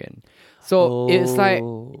Singaporean. So it's like,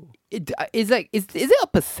 Oh. is it a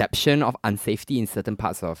perception of unsafety in certain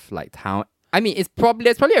parts of like town? I mean, there's probably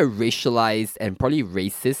a racialized and probably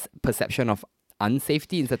racist perception of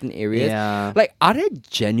unsafety in certain areas. Yeah. Like, are there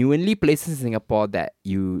genuinely places in Singapore that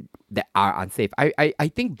are unsafe?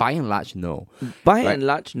 I think by and large, no. By Right. and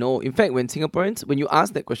large, no. In fact, when you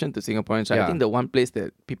ask that question to Singaporeans, right, I Yeah. think the one place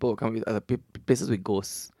that people will come with are the places with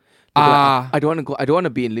ghosts. They'll be like, I don't want to go. I don't want to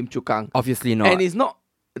be in Lim Chu Kang. Obviously not. And it's not.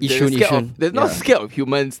 Yishun. They're not Yeah. scared of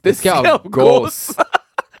humans. They're scared scared of of ghosts.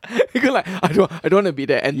 You're like, I don't want to be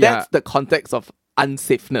there. And Yeah. that's the context of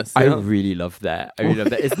unsafeness. I you know? really love that. I really love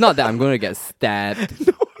that. It's not that I'm going to get stabbed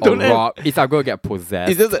or don't have- robbed. It's I'm going to get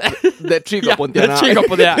possessed. It's just that trick Yeah, of Pontianak. that trick of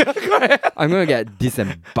Pontianak. I'm going to get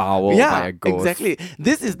disemboweled by a ghost. exactly.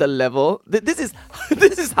 This is the level. This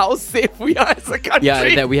is how safe we are as a country.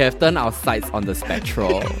 Yeah, that we have turned our sights on the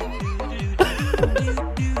spectral.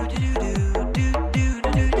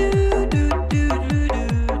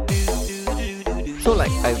 So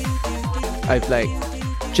like I've like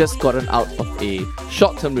just gotten out of a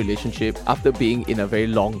short-term relationship after being in a very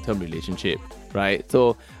long-term relationship, right?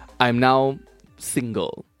 So I'm now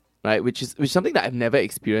single, right? Which is something that I've never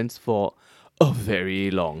experienced for a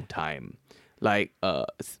very long time. Like No,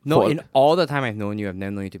 for- in all the time I've known you, I've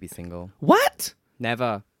never known you to be single. what?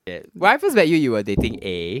 Never. When I first met you, you were dating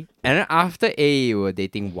A, and then after A, you were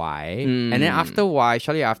dating Y, and then after Y,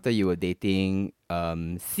 shortly after, you were dating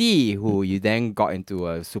C, who you then got into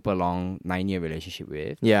a super long 9-year relationship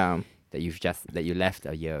with Yeah. that you left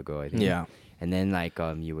a year ago, I think. Yeah. And then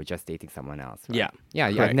you were just dating someone else. Right? Yeah. Yeah.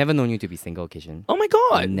 I've Correct. never known you to be single, Kishan. Oh my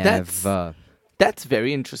god. Never. That's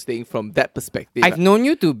very interesting from that perspective. I've known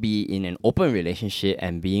you to be in an open relationship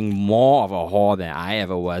and being more of a whore than I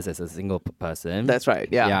ever was as a single person. That's right.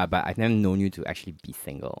 Yeah. Yeah, but I've never known you to actually be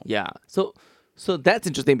single. Yeah. So that's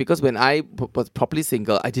interesting because when I was properly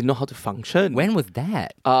single, I didn't know how to function. When was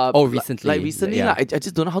that? Recently. recently. Recently, Yeah. I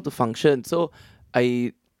just don't know how to function. So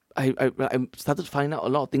I started finding out a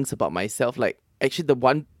lot of things about myself. Like actually, the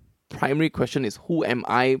one primary question is, who am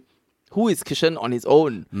I? Who is Kishan on his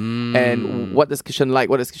own? And what does Kishan like?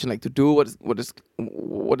 What does Kishan like to do? What does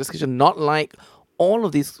Kishan not like? All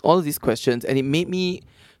of these questions, and it made me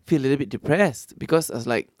feel a little bit depressed because I was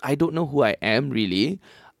like, I don't know who I am really.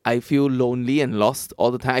 I feel lonely and lost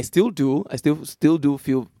all the time. I still do. I still do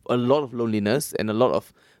feel a lot of loneliness and a lot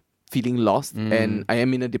of feeling lost, and I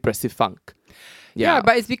am in a depressive funk. Yeah,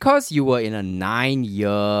 but it's because you were in a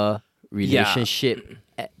 9-year relationship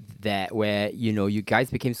where you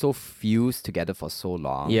guys became so fused together for so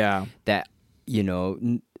long. Yeah. That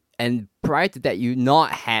and prior to that, you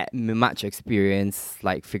not had much experience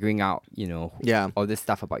like figuring out all this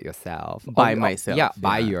stuff about yourself By myself, Yeah,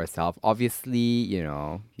 by yeah. yourself. Obviously,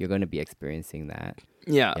 you're going to be experiencing that.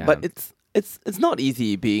 Yeah, Yeah. but it's not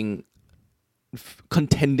easy being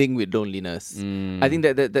contending with loneliness. I think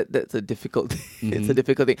that's a difficult it's a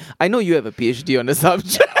difficult thing. I know you have a PhD on the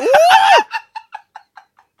subject.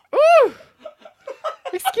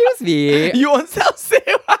 Excuse me. You yourself say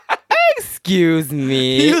what? Excuse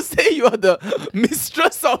me. You say you are the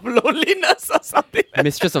mistress of loneliness or something.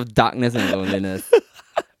 Mistress of darkness and loneliness.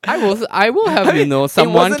 I will have I mean,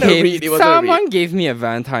 someone wasn't a read, it wasn't a someone read. gave me a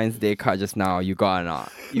Valentine's Day card just now. You got or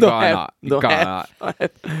not? You Don't got or have, not? You don't got or have, not?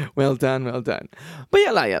 don't have. Well done. But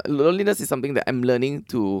yeah, loneliness is something that I'm learning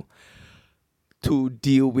to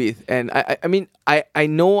deal with. And I mean, I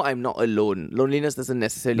know I'm not alone. Loneliness doesn't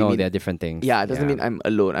necessarily No, mean... they're different things. Yeah, it doesn't mean I'm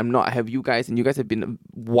alone. I'm not. I have you guys, and you guys have been a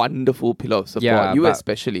wonderful pillar of support. Yeah, you but-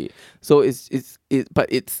 especially. So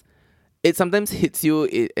it sometimes hits you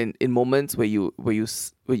in moments where you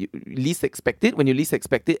least expect it. When you least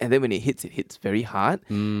expect it, and then when it hits very hard,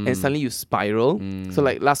 and suddenly you spiral. So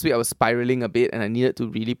like last week, I was spiraling a bit, and I needed to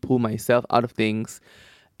really pull myself out of things.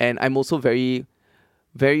 And I'm also very,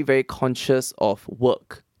 very, very conscious of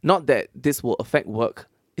work. Not that this will affect work.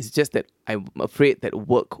 It's just that I'm afraid that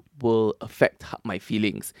work will affect my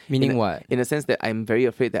feelings. Meaning what? In a sense that I'm very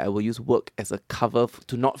afraid that I will use work as a cover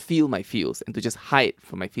to not feel my feels and to just hide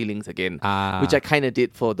from my feelings again, which I kind of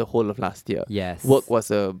did for the whole of last year. Yes. Work was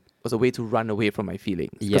a way to run away from my feelings.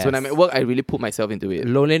 Because when Yes. I'm at work, I really put myself into it.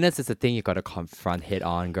 Loneliness is a thing you gotta confront head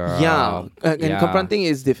on, girl. Yeah, and confronting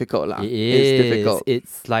is difficult, lah. It It's is. difficult.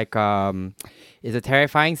 It's like it's a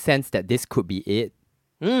terrifying sense that this could be it.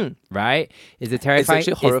 Right? It's a terrifying.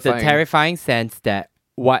 actually It's the horrifying. terrifying sense that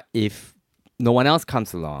what if no one else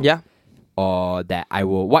comes along? Yeah. Or that I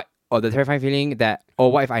will or the terrifying feeling that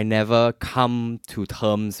or what if I never come to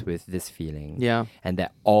terms with this feeling? Yeah. And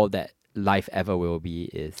that all that life ever will be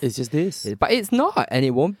is It's just this. but it's not, and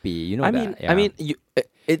it won't be. You know I that. mean, Yeah. I mean,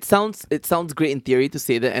 it sounds great in theory to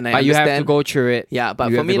say that, and I but you understand. have to go through it. Yeah, but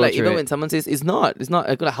You for have to me, go like through even it. when someone says it's not,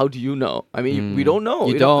 like, how do you know? I mean, we don't know.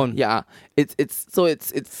 You know? don't. Yeah, it's It's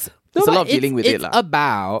No, a but lot of dealing with it, It's lah.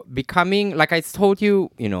 about becoming, like I told you,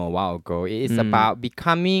 a while ago. It's about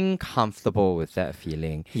becoming comfortable with that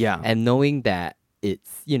feeling. Yeah. And knowing that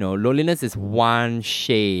it's, loneliness is one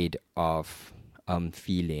shade of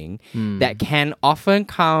feeling that can often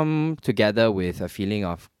come together with a feeling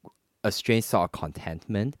of a strange sort of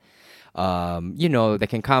contentment. That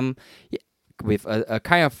can come with a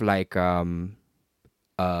kind of like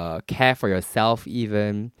care for yourself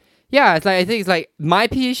even. Yeah, I think it's like my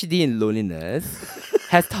PhD in loneliness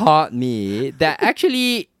has taught me that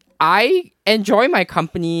actually I enjoy my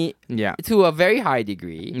company Yeah. to a very high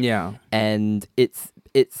degree. Yeah. And it's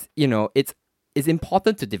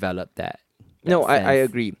important to develop that. No, I sense.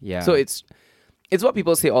 agree. Yeah. So it's what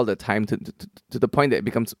people say all the time to the point that it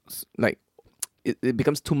becomes like it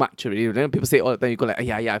becomes too much already. Then people say all the time, you go like,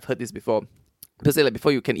 yeah, I've heard this before. People say like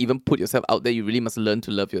before you can even put yourself out there, you really must learn to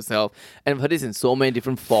love yourself. And I've heard this in so many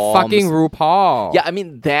different forms. Fucking RuPaul. Yeah, I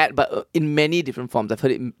mean that, but in many different forms. I've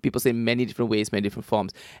heard it, people say many different ways, many different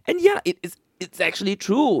forms. And yeah, it's actually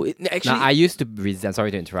true. It actually, Now, I used to resent.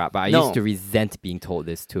 Sorry to interrupt, but I No. used to resent being told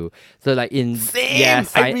this too. So like in Same,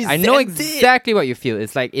 yes, I I know resent it. exactly what you feel.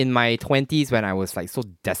 It's like in my 20s when I was like so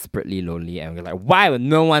desperately lonely and was like, why would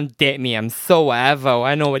no one date me? I'm so whatever.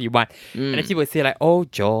 I know what you want. And then people would say like, oh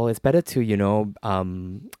Joel, it's better to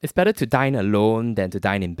it's better to dine alone than to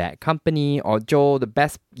dine in bad company. Or Joel, the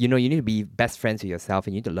best you need to be best friends with yourself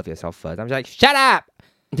and you need to love yourself first. I'm like, shut up.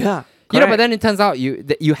 yeah. But correct. then it turns out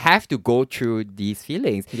you have to go through these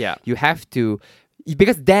feelings. Yeah. You have to,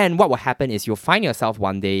 because then what will happen is you'll find yourself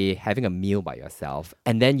one day having a meal by yourself,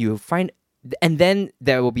 and then then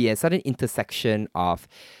there will be a sudden intersection of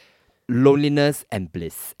loneliness and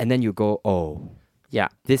bliss, and then you go, oh, yeah.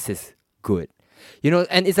 this is good.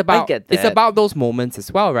 And it's about get it's that. about those moments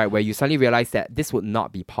as well, right? Where you suddenly realize that this would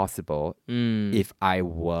not be possible if I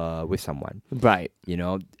were with someone. Right.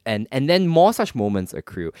 And then more such moments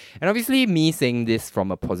accrue. And obviously me saying this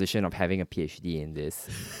from a position of having a PhD in this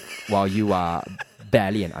while you are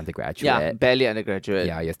barely an undergraduate. Yeah, barely undergraduate.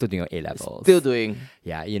 Yeah, you're still doing your A-levels. Still doing.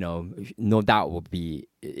 Yeah, no doubt will be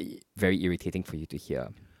very irritating for you to hear.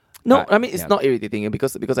 No, But, I mean it's yeah. not irritating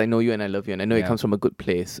because I know you and I love you and I know it Yeah. comes from a good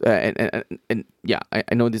place and yeah,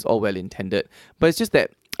 I know this all well intended, but it's just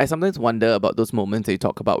that I sometimes wonder about those moments that you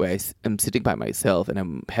talk about where I'm sitting by myself and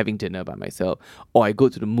I'm having dinner by myself, or I go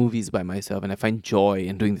to the movies by myself and I find joy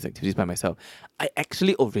in doing these activities by myself. I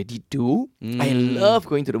actually already do. I love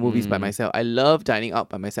going to the movies by myself. I love dining out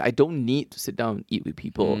by myself. I don't need to sit down and eat with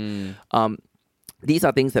people. These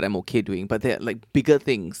are things that I'm okay doing, but they're like bigger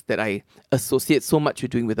things that I associate so much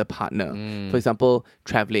with doing with a partner. For example,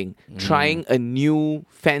 traveling, trying a new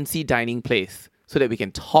fancy dining place so that we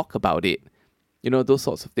can talk about it. Those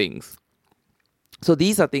sorts of things. So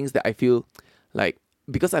these are things that I feel like,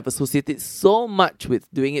 because I've associated so much with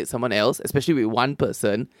doing it with someone else, especially with one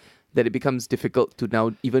person, that it becomes difficult to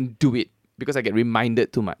now even do it because I get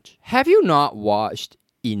reminded too much. Have you not watched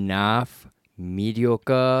enough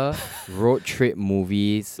mediocre road trip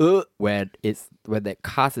movies where the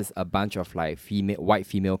cast is a bunch of like white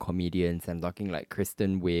female comedians? I'm talking like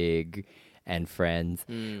Kristen Wiig and friends,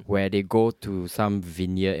 where they go to some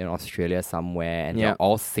vineyard in Australia somewhere and they're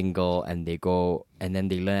all single, and they go and then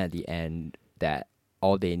they learn at the end that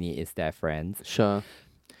all they need is their friends. Sure.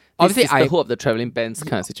 Obviously, this is the whole of the traveling bands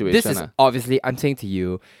kind of situation. This is obviously, I'm saying to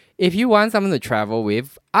you, if you want someone to travel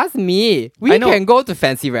with, ask me. We I know. can go to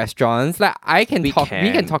fancy restaurants. Like we can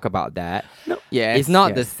can. talk about that. No, yes, It's not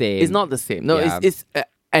yes. the same. It's not the same. No, Yeah. it's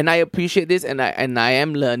and I appreciate this, and I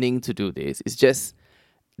am learning to do this. It's just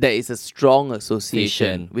there is a strong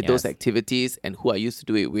association with those yes. activities and who I used to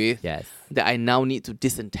do it with. Yes. That I now need to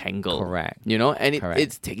disentangle. Correct. And Correct.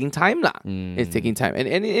 it's taking time lah. It's taking time, and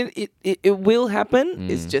it will happen.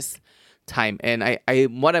 It's just time. And I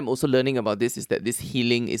what I'm also learning about this is that this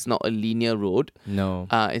healing is not a linear road. No.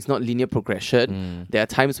 It's not linear progression. There are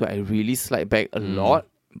times where I really slide back a lot,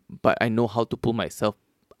 but I know how to pull myself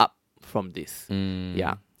up from this.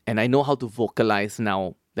 Yeah. And I know how to vocalize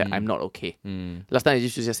now that I'm not okay. Last time I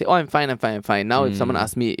used to just say, oh, I'm fine. Now if someone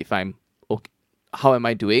asks me if I'm okay, how am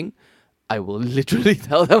I doing? I will literally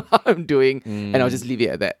tell them how I'm doing, and I'll just leave it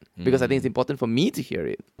at that. Because I think it's important for me to hear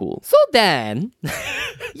it. Cool. So then,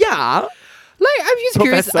 Yeah. like I'm just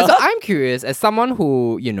curious. Professor? So I'm curious as someone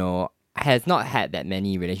who has not had that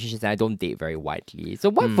many relationships, and I don't date very widely. So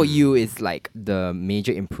what for you is like the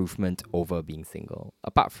major improvement over being single?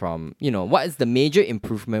 Apart from, what is the major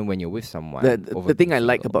improvement when you're with someone? The thing I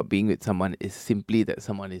like about being with someone is simply that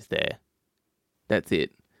someone is there. That's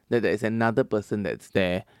it. That there is another person that's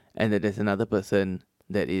there, and that there's another person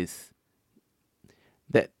that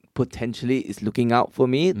potentially is looking out for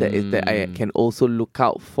me, that I can also look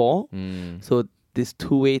out for. So this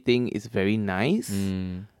two-way thing is very nice.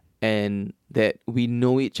 And that we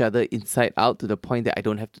know each other inside out to the point that I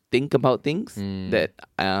don't have to think about things. That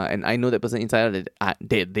and I know that person inside out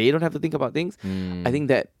that they don't have to think about things. I think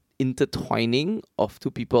that intertwining of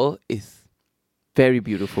two people is very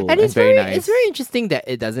beautiful and it's very nice. It's very interesting that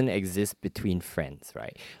it doesn't exist between friends,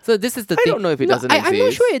 right? So this is the thing. I don't know if it doesn't exist. I'm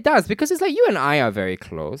not sure it does, because it's like you and I are very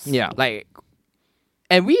close. Yeah.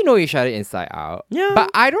 And we know each other inside out. Yeah.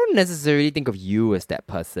 But I don't necessarily think of you as that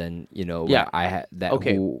person, where Yeah. I had that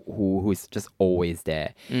Okay. who is just always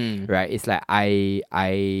there. Right? It's like I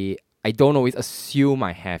don't always assume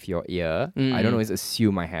I have your ear. I don't always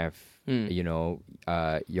assume I have your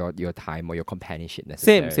time or your companionship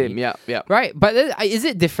necessarily. Same. Yeah. Right? But is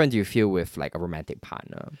it different, do you feel, with like a romantic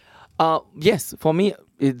partner? Yes, for me,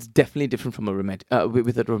 it's definitely different from a romantic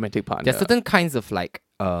with a romantic partner. There's certain kinds of like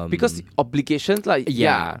because obligations, like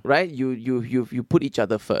right. You put each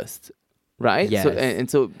other first, right? Yes. So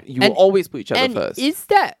so you will always put each other first. Is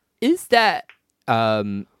that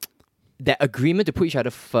that agreement to put each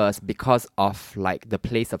other first because of like the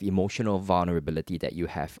place of emotional vulnerability that you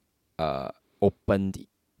have opened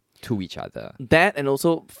to each other? That, and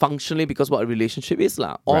also functionally because what a relationship is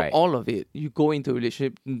lah. Right. All of it. You go into a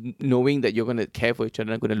relationship knowing that you're going to care for each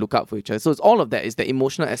other and going to look out for each other. So it's all of that. It's the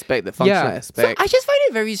emotional aspect, the functional aspect. So I just find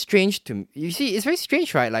it very strange to me. You see, it's very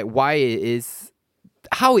strange, right? Like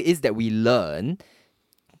how it is that we learn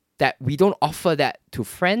that we don't offer that to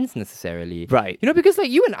friends necessarily. Right. Because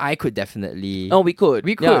like you and I could definitely... Oh, we could.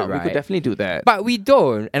 We could, yeah, right? We could definitely do that. But we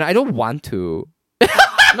don't, and I don't want to.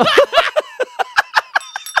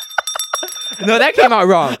 No, that came out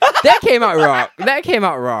wrong. That came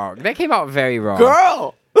out very wrong.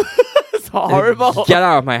 Girl! It's horrible. Get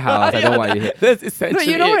out of my house. I don't want you here. That's essentially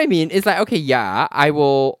No, you know what I mean? It's like, okay, yeah, I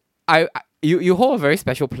will... You hold a very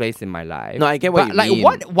special place in my life. No, I get what you mean.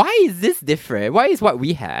 Why is this different? Why is what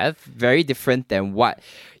we have very different than what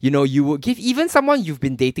you would give even someone you've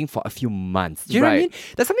been dating for a few months? Do you know what I mean?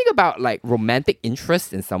 There's something about like romantic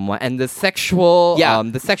interest in someone and the sexual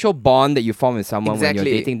bond that you form with someone when you're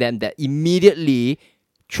dating them that immediately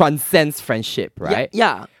transcends friendship, right?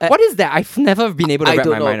 Yeah. What is that? I've never been able to wrap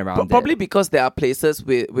my mind around it. Probably because there are places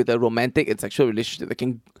with a romantic and sexual relationship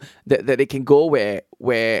that they can go where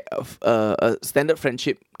a standard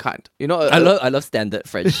friendship can't. I love standard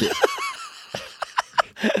friendship.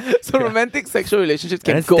 So romantic sexual relationships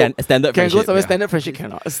can standard can friendship, go somewhere. yeah. Standard friendship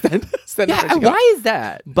cannot. Standard friendship why is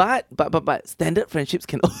that? But standard friendships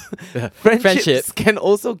can friendships can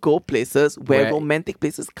also go places where romantic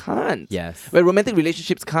places can't. Yes. Where romantic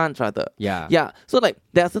relationships can't, rather. Yeah. Yeah. So like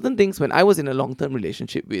there are certain things when I was in a long-term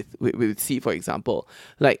relationship with C, for example,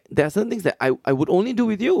 like there are certain things that I would only do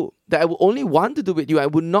with you. That I would only want to do with you. I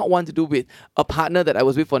would not want to do with a partner that I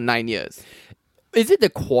was with for 9 years. Is it the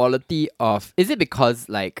quality of... Is it because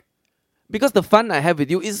like... Because the fun I have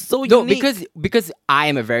with you is so No, unique. because I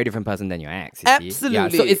am a very different person than your ex. You see? Absolutely. Yeah,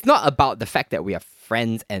 so it's not about the fact that we are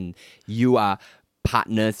friends and you are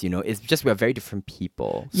partners, It's just we are very different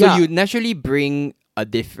people. So Yeah. you naturally bring a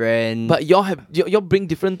different... But you bring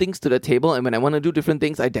different things to the table, and when I want to do different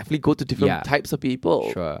things, I definitely go to different types of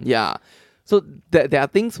people. Sure. Yeah. So there are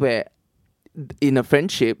things where in a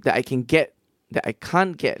friendship that I can get that I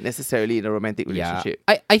can't get necessarily in a romantic relationship.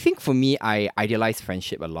 I think for me, I idealize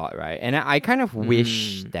friendship a lot, right? And I kind of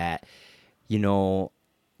wish that,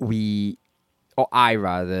 we, or I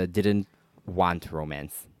rather, didn't want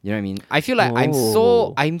romance. You know what I mean? I feel like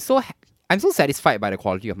I'm so satisfied by the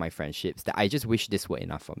quality of my friendships that I just wish this were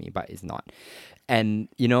enough for me, but it's not. And,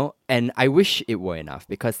 and I wish it were enough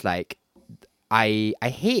because like, I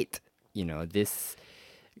hate, this...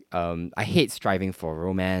 I hate striving for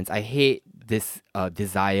romance. I hate this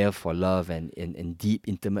desire for love and deep,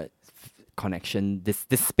 intimate connection. This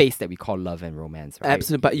space that we call love and romance, right?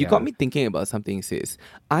 Absolutely. But you got me thinking about something, sis.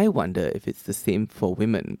 I wonder if it's the same for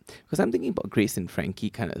women. Because I'm thinking about Grace and Frankie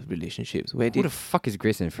kind of relationships. Who the fuck is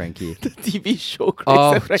Grace and Frankie? The TV show Grace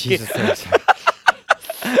and Frankie. Jesus.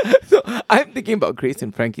 So I'm thinking about Grace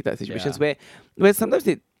and Frankie type situations where sometimes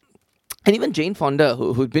and even Jane Fonda,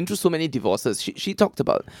 who'd been through so many divorces, she talked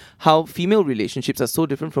about how female relationships are so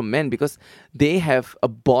different from men because they have a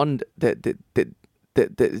bond that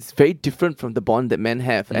is very different from the bond that men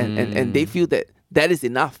have, and they feel that that is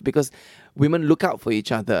enough because women look out for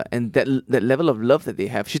each other, and that level of love that they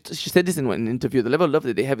have. She said this in an interview. The level of love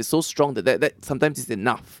that they have is so strong that sometimes is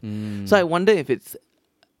enough. So I wonder if it's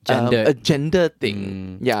a gender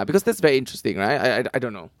thing. Yeah, because that's very interesting, right? I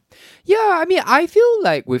don't know. Yeah, I mean, I feel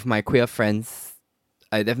like with my queer friends,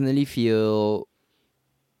 I definitely feel,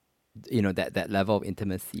 that level of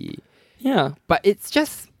intimacy. Yeah. But it's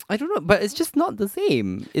just, I don't know, but it's just not the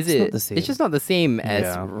same, is it? It's not the same. It's just not the same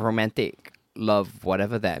as romantic love,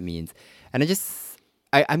 whatever that means. And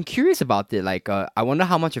I'm curious about it. Like, I wonder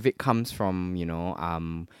how much of it comes from,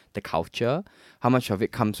 the culture, how much of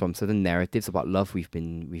it comes from certain narratives about love we've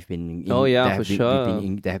been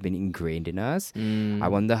that have been ingrained in us. I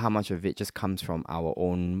wonder how much of it just comes from our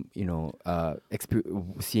own,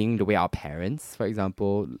 seeing the way our parents, for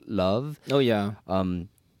example, love. Oh yeah.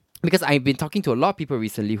 Because I've been talking to a lot of people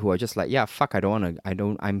recently who are just like, yeah, fuck,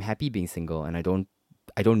 I'm happy being single, and I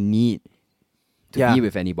don't need to be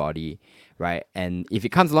with anybody, right? And if it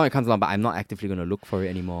comes along, but I'm not actively going to look for it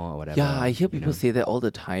anymore or whatever. Yeah, I hear people say that all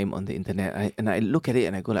the time on the internet, and I look at it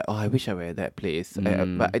and I go like, oh, I wish I were at that place.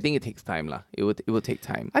 But I think it takes time, lah. It will take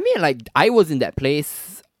time. I mean, like, I was in that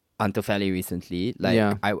place until fairly recently.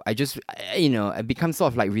 Like, I just, I become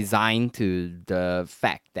sort of like resigned to the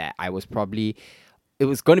fact that it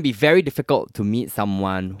was going to be very difficult to meet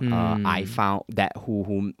someone I found that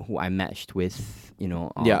who I matched with, on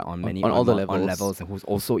all levels, and who's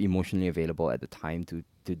also emotionally available at the time to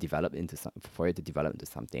develop into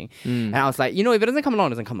something. And I was like, if it doesn't come along,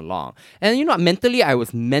 it doesn't come along. And mentally, I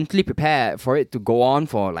was mentally prepared for it to go on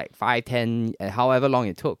for like 5, 10, however long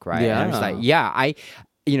it took, right? Yeah. And I was like,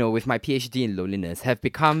 I with my PhD in loneliness, have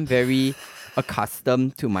become very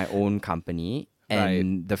accustomed to my own company.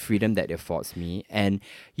 And the freedom that it affords me, and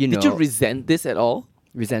did you resent this at all?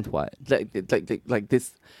 Resent what? Like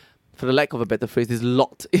this, for the lack of a better phrase, this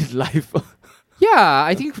lot in life. Yeah,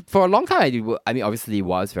 I think for a long time I mean, obviously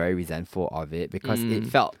was very resentful of it because it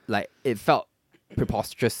felt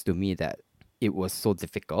preposterous to me that it was so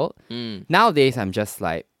difficult. Nowadays, I'm just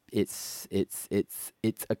like, it's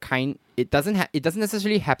a kind. It doesn't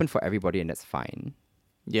necessarily happen for everybody, and that's fine.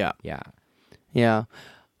 Yeah. Yeah.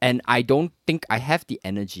 And I don't think I have the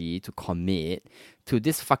energy to commit to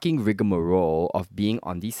this fucking rigmarole of being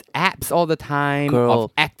on these apps all the time,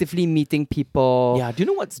 of actively meeting people. Yeah, do you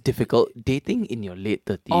know what's difficult? Dating in your late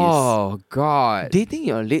 30s. Oh, God. Dating in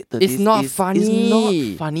your late 30s It's not funny. It's not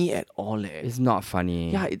funny at all. It's not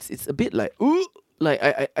funny. Yeah, it's a bit like, ooh, like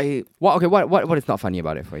I What is not funny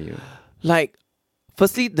about it for you? Like,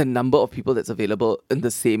 firstly, the number of people that's available in the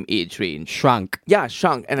same age range shrunk. Yeah,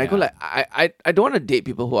 shrunk. And I go like, I don't want to date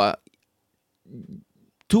people who are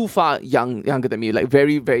too far younger than me, like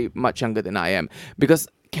very, very much younger than I am, because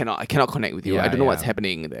I cannot connect with you. I don't know what's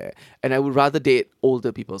happening there. And I would rather date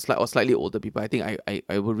older people, slightly older people. I think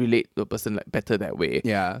I would relate to a person like better that way.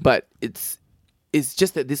 Yeah. But it's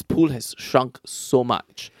just that this pool has shrunk so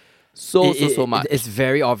much. So much. It's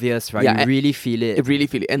very obvious, right? Yeah, you really feel it. You really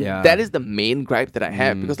feel it. And that is the main gripe that I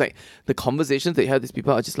have, because like the conversations that you have with these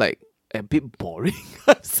people are just like a bit boring.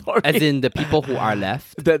 I'm sorry. As in the people who are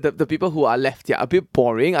left? The people who are left, a bit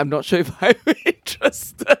boring. I'm not sure if I'm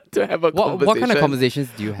interested to have a conversation. What kind of conversations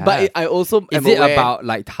do you have? But I also Is it about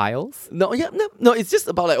like tiles? No, it's just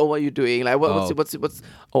about like, what are you doing? Like, what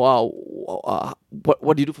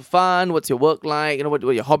do you do for fun? What's your work like? What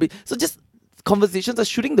are your hobbies? So just conversations are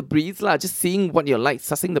shooting the breeze, just seeing what you're like,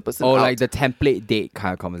 sussing the person out. Like the template date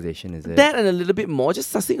kind of conversation, is it? That and a little bit more,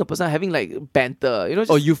 just sussing a person, having like banter,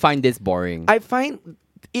 you find this boring? I find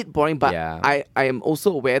it boring, but I am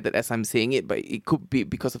also aware that as I'm saying it, but it could be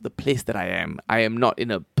because of the place that I am. I am not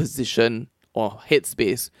in a position or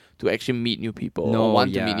headspace to actually meet new people or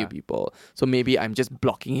want to meet new people. So maybe I'm just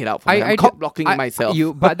blocking it out. I'm blocking myself.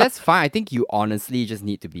 But that's fine. I think you honestly just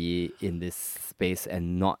need to be in this space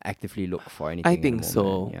and not actively look for anything. I think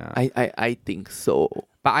so. Yeah. I think so.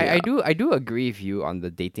 But I do agree with you on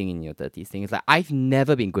the dating in your 30s thing. It's like, I've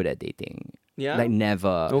never been good at dating. Yeah? Like,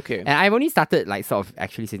 never. Okay. And I've only started like sort of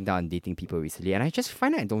actually sitting down and dating people recently, and I just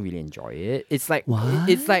find that I don't really enjoy it. It's like,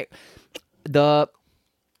 it's like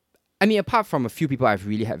apart from a few people I've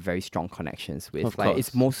really had very strong connections with, like,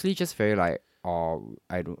 it's mostly just very like,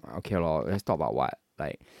 let's talk about what?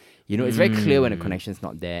 Like, it's very clear when the connection's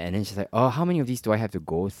not there, and then she's like, how many of these do I have to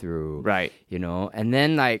go through? Right. And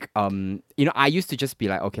then like, I used to just be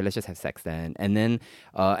like, okay, let's just have sex then, and then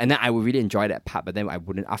I would really enjoy that part, but then I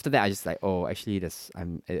wouldn't. After that, I just like, actually, that's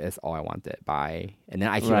all I wanted. Bye. And then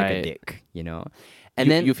I feel like a dick, And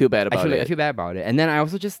then you feel bad about it. I feel bad about it. And then I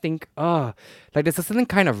also just think, like there's a certain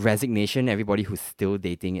kind of resignation everybody who's still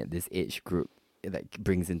dating at this age group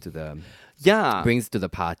brings into the Yeah. brings to the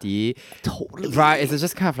party. Totally. Right, it's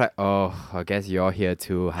just kind of like, oh, I guess you're here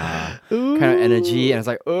too, huh? Kind of energy, and it's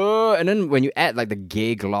like, oh, and then when you add like the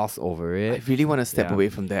gay gloss over I it, really want to step Yeah. away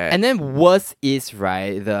from that. and then worse is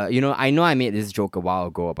right, I know I made this joke a while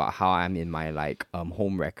ago about how I'm in my like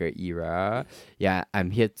home wrecker era. Yeah, I'm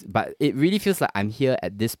here, but it really feels like I'm here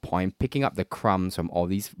at this point, picking up the crumbs from all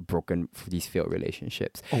these failed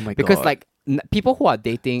relationships. Oh my Because God. like people who are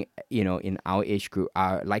dating, in our age group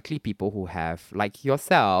are likely people who have, like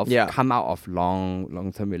yourself, Yeah. come out of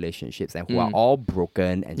long-term relationships and who are Mm. all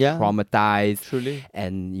broken and Yeah. traumatized Truly.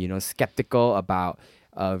 and, skeptical about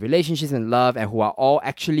relationships and love, and who are all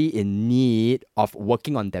actually in need of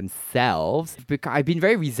working on themselves. Because I've been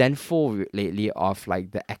very resentful lately of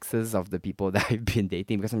like the exes of the people that I've been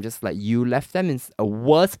dating, because I'm just like, you left them in a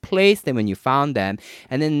worse place than when you found them,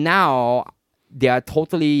 and then now they are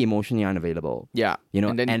totally emotionally unavailable. Yeah.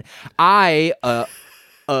 And then I,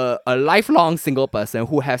 a lifelong single person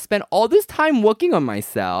who have spent all this time working on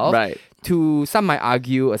myself, right. to some might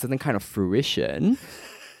argue a certain kind of fruition,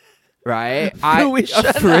 right? Fruition.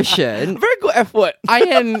 Fruition. Very good effort.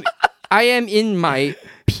 I am in my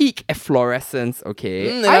peak efflorescence.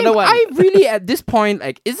 Okay, another one. I really at this point,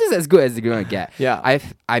 like, is this as good as you're gonna get? Yeah.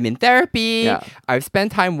 I'm in therapy. Yeah. I've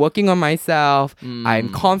spent time working on myself. I'm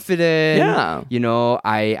confident. Yeah.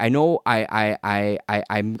 I know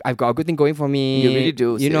I've got a good thing going for me. You really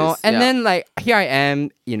do, You know, sis. and Yeah. then like here I am.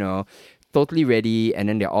 Totally ready, and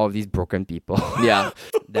then there are all of these broken people. Yeah.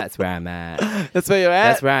 That's where I'm at. That's where you're at.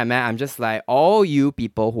 That's where I'm at. I'm just like, all you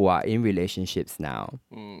people who are in relationships now,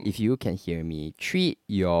 if you can hear me, treat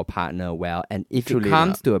your partner well. And if Truly it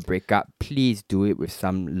comes not. to a breakup, please do it with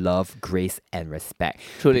some love, grace, and respect.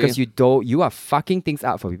 Truly. Because you are fucking things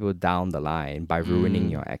up for people down the line by ruining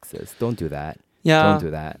your exes. Don't do that. Yeah. Don't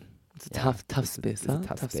do that. It's a tough space. It's a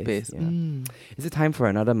Huh? tough space, yeah. Mm. Is it time for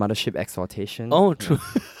another mothership exhortation? Oh, true.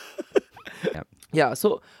 Yeah. Yeah,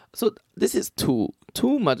 so this is two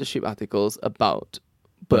Mothership articles about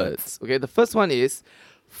birds. Okay, the first one is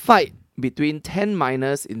fight between 10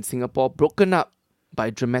 miners in Singapore broken up by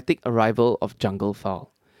dramatic arrival of jungle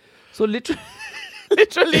fowl. So literally,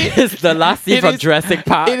 It's the last scene It from is- Jurassic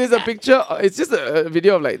Park. it is a picture. It's just a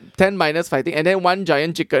video of like 10 miners fighting, and then one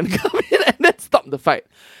giant chicken come in and then stop the fight.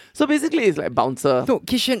 So basically, it's like bouncer. No,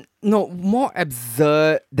 Kishan, no, more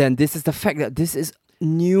absurd than this is the fact that this is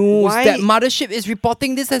news. Why- That Mothership is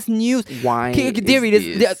reporting this as news. Why Okay, dear is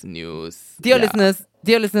readers, this news? Dear Yeah.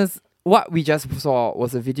 listeners, what we just saw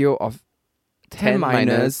was a video of 10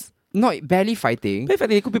 miners, not barely fighting.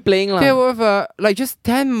 They could be playing They lah. were like just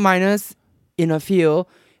 10 miners in a field,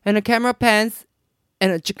 and a camera pans,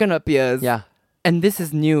 and a chicken appears. Yeah, And this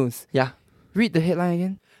is news. yeah. Read the headline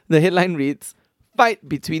again. The headline reads, "Fight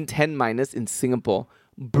between 10 miners in Singapore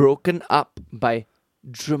broken up by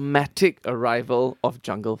dramatic arrival of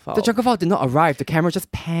jungle fowl." The jungle fowl did not arrive. The camera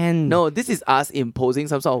just panned. No, this is us imposing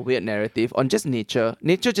some sort of weird narrative on just nature.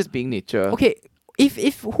 Nature just being nature. Okay,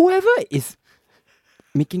 if whoever is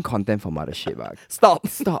making content for Mothership, Stop.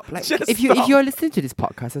 stop. Like, Just if stop. you're listening to this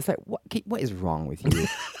podcast, it's like, what is wrong with you?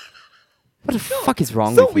 What the fuck is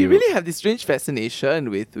wrong So with we you? really have this strange fascination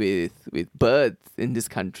with birds in this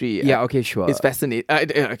country. Yeah, okay, sure. It's fascinating.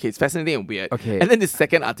 Okay, it's fascinating and weird. Okay. And then the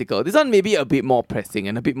second article, this one maybe a bit more pressing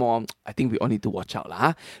and a bit more. I think we all need to watch out, lah.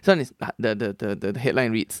 Huh? This one is the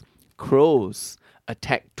headline reads: Crows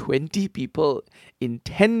attack 20 people in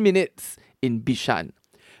 10 minutes in Bishan.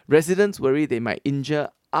 Residents worry they might injure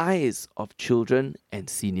eyes of children and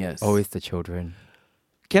seniors. Always the children.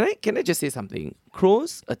 Can I just say something?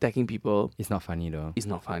 Crows attacking people It's not funny though. is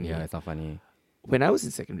not funny. Yeah, it's not funny. When I was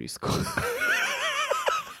in secondary school.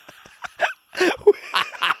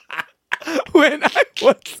 When I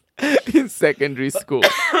was in secondary school.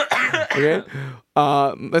 Okay.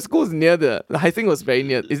 My school is near the Hai Sing was very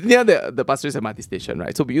near. It's near the Pasir Ris MRT station,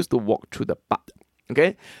 right? So we used to walk through the park.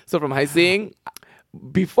 Okay. So from Hai Sing,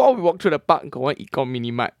 before we walk through the park, got one Econ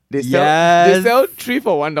Mini Mart. They sell 3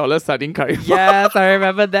 for $1 sardine curry. Yes, I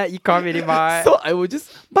remember that Econ Mini Mart. So I would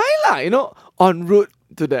just buy lah, en route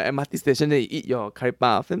to the MRT station, then you eat your curry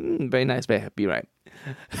puff. Very nice, very happy, right?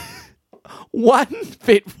 One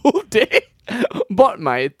fateful day, bought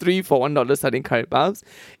my 3 for $1 sardine curry puffs,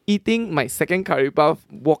 eating my second curry puff,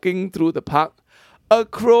 walking through the park. A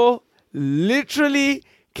crow literally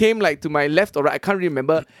came like to my left or right, I can't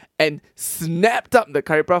remember, and snapped up the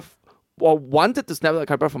curry puff, or wanted to snap up the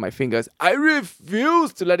curry puff from my fingers. I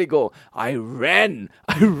refused to let it go. I ran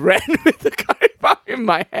with the curry puff in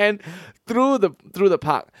my hand through the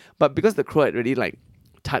park. But because the crow had already like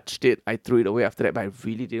touched it, I threw it away after that, but I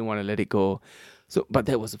really didn't want to let it go. So, but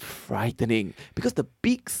that was frightening because the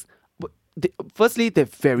beaks firstly, they're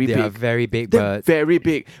very They big. are very big They're birds. very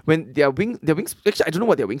big. When their wings, actually, I don't know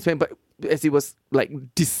what their wingspan, but as it was like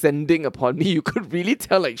descending upon me, you could really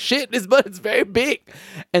tell like, shit, this bird is very big.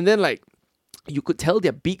 And then like, you could tell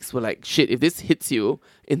their beaks were like, shit, if this hits you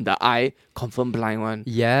in the eye, confirm blind one.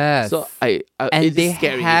 Yes. So and it's they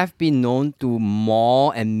scary. have been known to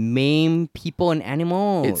maul and maim people and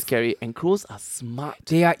animals. It's scary. And crows are smart.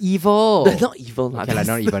 They are evil. They're not evil. Okay, like,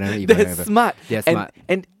 not evil, not evil. They're not evil. smart. They're And- smart.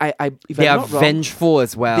 And if They I'm are not wrong, vengeful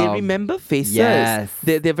as well. they remember faces. Yes.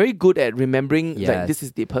 They're very good at remembering like Yes. this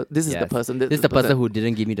is the Yes. person. This is the person who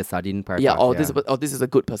didn't give me the sardine part. Yeah, or this is a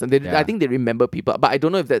good person. Yeah. I think they remember people, but I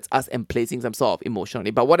don't know if that's us emplacing some sort of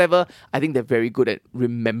emotionally. But whatever, I think they're very good at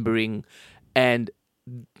remembering, and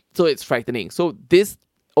so it's frightening. So this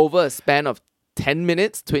over a span of 10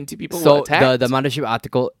 minutes, 20 people were So attacked. the Mothership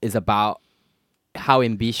article is about how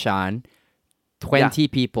in Bishan, 20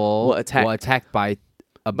 people were attacked by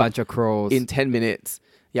a bunch of crows. in 10 minutes.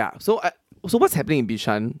 Yeah. So what's happening in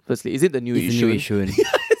Bishan? Firstly, is it the new It's issue? a new issue.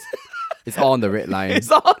 It's all on the red line.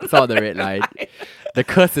 It's all on the red line. The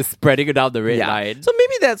curse is spreading down the red line. So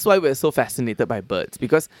maybe that's why we're so fascinated by birds,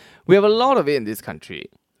 because we have a lot of it in this country,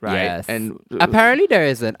 right? Yes. And apparently there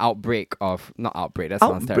is an outbreak of not outbreak. That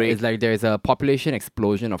sounds terrible. Outbreak? It's like there is a population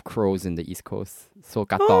explosion of crows in the East Coast. So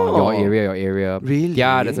Katong, your area. Really?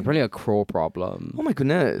 Yeah, there's apparently a crow problem. Oh my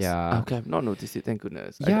goodness. Yeah. Okay, I've not noticed it. Thank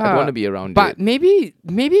goodness. I Yeah, don't want to be around But it.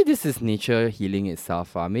 maybe this is nature healing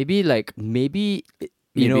itself. Maybe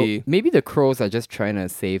maybe the crows are just trying to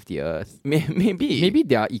save the earth. Maybe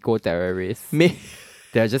they are eco-terrorists.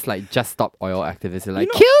 They're just like just stop oil activists. They're like,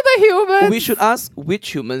 kill the humans. We should ask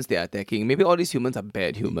which humans they are attacking. Maybe all these humans are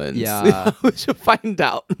bad humans. Yeah. We should find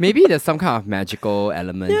out. Maybe there's some kind of magical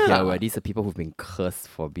element Yeah. here where these are people who've been cursed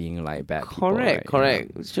for being like bad people. Correct.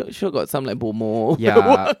 right? Sure got some like Bomo.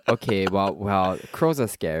 Yeah. Okay. Well, crows are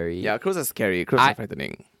scary. Yeah, crows are scary. Crows are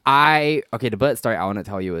frightening. The bird story I want to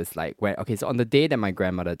tell you is like so on the day that my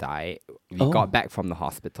grandmother died, we got back from the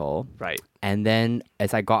hospital. Right. And then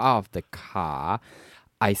as I got out of the car,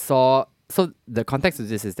 I saw, so the context of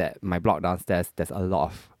this is that my block downstairs, there's a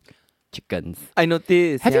lot of chickens. I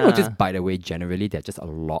noticed. Have you noticed, by the way, generally, there are just a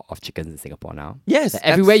lot of chickens in Singapore now? Yes. Like,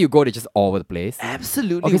 everywhere you go, they're just all over the place.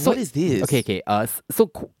 Absolutely. Okay, so- What is this? Okay.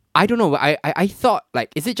 I don't know. I thought,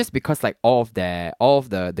 like, is it just because like all of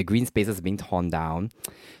the green spaces are being torn down?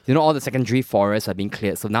 You know, all the secondary forests are being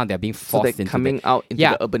cleared, so now they're being So forced they're into coming out into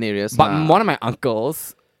Yeah. the urban areas. But lah. one of my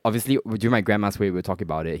uncles, obviously during my grandma's way, we were talking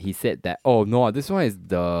about it. He said that, oh no, this one is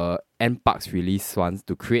the NParks release ones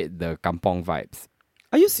to create the kampong vibes.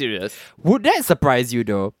 Are you serious? Would that surprise you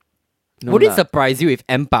though? No Would it lah. surprise you if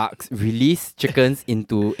NParks release chickens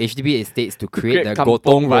into HDB estates to create the create kampong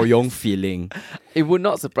gotong vibes? royong feeling? It would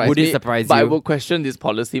not surprise Would me. it surprise but I you? will question this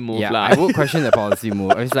policy move. Yeah, lah. I would question the policy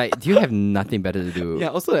move. I was like, do you have nothing better to do? Yeah,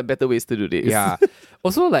 also there are better ways to do this. Yeah.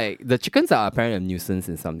 Also, like, the chickens are apparently a nuisance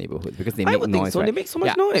in some neighborhoods because they I make would noise. think so. Right? They make so much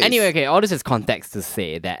Yeah. noise. Anyway, okay, all this is context to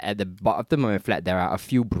say that at the bottom of my flat, there are a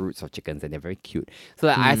few broods of chickens and they're very cute. So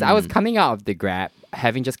like, as I was coming out of the Grab,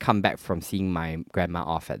 having just come back from seeing my grandma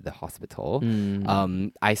off at the hospital,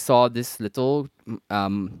 I saw this little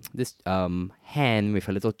hen with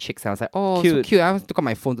a little chicks. I was like, oh, so Cute. cute. I took out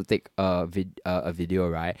my phone to take a video,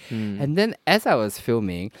 right? And then as I was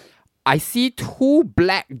filming, I see two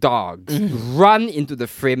black dogs run into the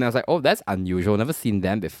frame. And I was like, oh, that's unusual. Never seen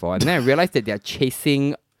them before. And then I realized that they're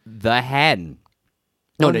chasing the hen.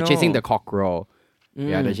 No, Oh, they're chasing no. the cockerel.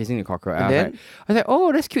 Yeah, they're chasing the cockerel. And I was then? like,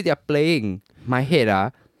 oh, that's cute. They're playing. My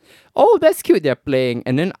head, oh, that's cute. They're playing.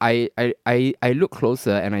 And then I look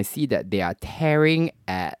closer and I see that they are tearing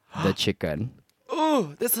at the chicken.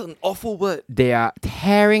 Oh, that's an awful word. They are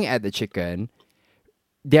tearing at the chicken.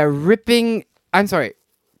 They're ripping. I'm sorry.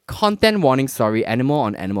 Content warning, sorry. Animal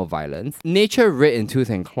on animal violence. Nature writ in tooth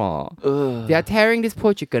and claw. They are tearing this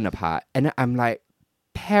poor chicken apart. And I'm like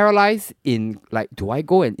paralyzed in like, do I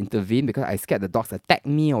go and intervene because I scared the dogs attack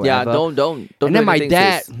me or Yeah, whatever? don't. And do then my anything,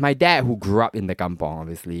 dad, sis. who grew up in the kampong,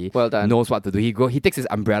 obviously, Well done. knows what to do. He takes his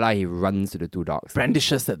umbrella, he runs to the two dogs,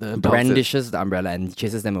 brandishes at the brandishes the umbrella and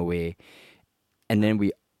chases them away. And then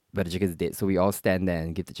but the chicken's dead, so we all stand there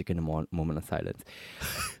and give the chicken a moment of silence.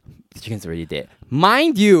 The chicken's already dead.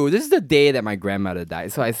 Mind you, this is the day that my grandmother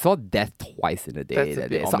died, so I saw death twice in a day. That's a that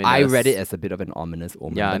bit day. So I ominous. read it as a bit of an ominous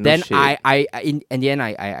omen. Yeah, but no then shit. in the end,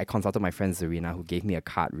 I consulted my friend Zarina, who gave me a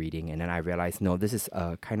card reading, and then I realized, no, this is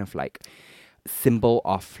a kind of like symbol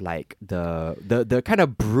of like the kind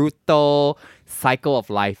of brutal cycle of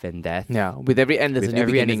life and death. Yeah, with every end there's With a new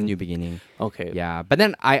every end is beginning. a new beginning. Okay. Yeah, but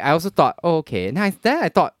then I also thought, oh, okay. And then I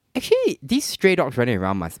thought, actually, these stray dogs running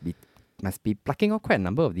around must be must be plucking off quite a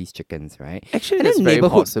number of these chickens, right? Actually, And that's then very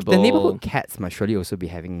possible. The neighborhood cats must surely also be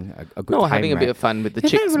having a good No, time, having a bit right? of fun with the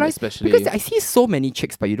And then I chicks, realised- especially. Because I see so many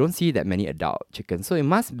chicks, but you don't see that many adult chickens. So it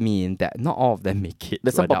must mean that not all of them make it.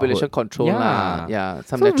 There's to some population adulthood. control, Yeah. yeah.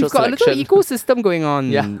 Some So natural we've got selection. a little ecosystem going on.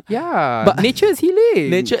 Yeah. Yeah. But- But nature is healing.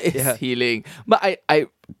 Nature is Yeah. healing. But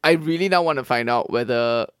I really now want to find out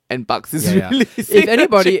whether NBucks is Yeah. releasing If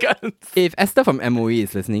anybody, the chickens. if Esther from MOE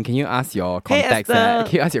is listening, can you ask your Hey, contacts Esther.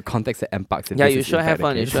 can you ask your contacts at MParks? if Yeah, this you is in sure fact have the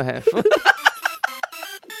fun. You case? sure have.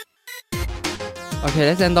 Okay,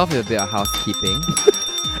 let's end off with a bit of housekeeping.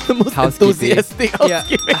 The most Housekeeping. enthusiastic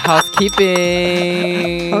housekeeping. Yeah,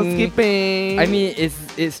 housekeeping. Housekeeping. I mean,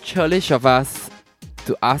 it's churlish of us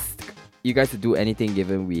to ask you guys to do anything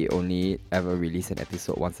given we only ever release an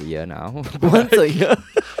episode once a year now. once a year.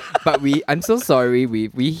 But I'm so sorry. We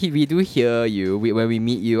do hear you. When we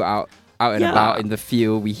meet you out and Yeah. about in the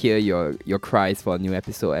field, we hear your cries for a new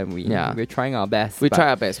episode, and we're trying our best. We but- try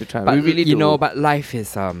our best. We try. But We really you do. know, but life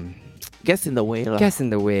is gets in the way, lah. gets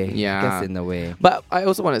in the way. Yeah. Gets in the way. But I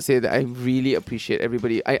also want to say that I really appreciate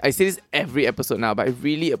everybody. I say this every episode now, but I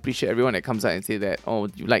really appreciate everyone that comes out and say that, oh,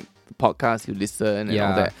 you like the podcast, you listen and all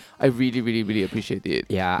Yeah. that. I really, really, really appreciate it.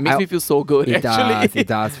 Yeah, It makes me feel so good, It actually.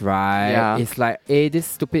 does, right? Yeah. It's like, hey, this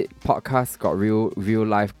stupid podcast got real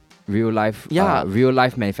life, Yeah. real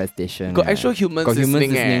life manifestation. Got actual humans Got humans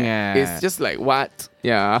listening, listening, It's just like, what?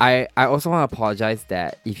 Yeah. I also want to apologize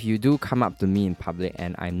that if you do come up to me in public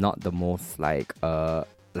and I'm not the most like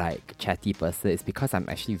chatty person, it's because I'm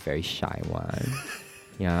actually very shy one.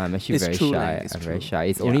 Yeah, I'm actually It's very true, shy. like, it's I'm very true. shy.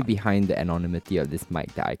 It's Yeah. only behind the anonymity of this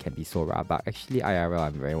mic that I can be so raw. But actually, IRL,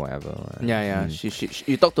 I'm very whatever. one. yeah. Mm.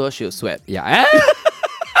 She you talk to her, she'll sweat. Yeah.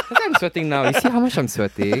 I'm sweating now. You see how much I'm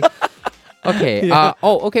sweating? Okay.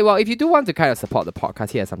 Okay. Well, if you do want to kind of support the podcast,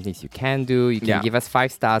 here are some things you can do. You can Yeah. give us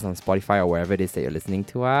 5 stars on Spotify or wherever it is that you're listening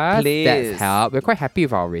to us. Please. That's help. We're quite happy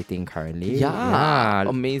with our rating currently. Yeah.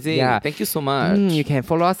 Amazing. Yeah. Thank you so much. You can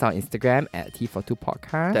follow us on Instagram at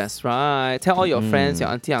T42Podcast. That's right. Tell all your friends, your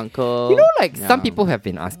auntie, uncle. You know, like Yeah. some people have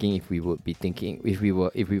been asking if we would be thinking if we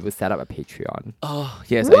would set up a Patreon. Oh,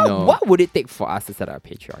 yes, what, I know. What would it take for us to set up a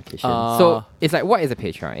Patreon, Kishan? So Uh, it's like, what is a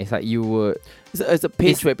Patreon? It's like you would It's a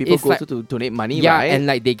page It's- where people it's go like- to donate money, yeah, right? and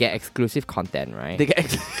like they get exclusive content, right? they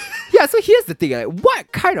get Yeah, so here's the thing, like, what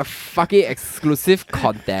kind of fucking exclusive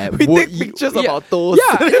content we would take you... pictures yeah, of our toes.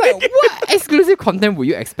 Yeah, it's like, what exclusive content would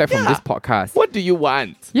you expect from Yeah. this podcast? What do you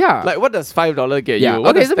want? Yeah. Like, what does $5 get Yeah, you?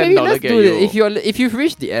 What okay, does so $10 maybe let's get do you? this. If you've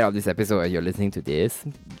reached the end of this episode and you're listening to this,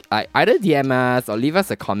 like either DM us or leave us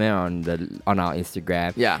a comment on our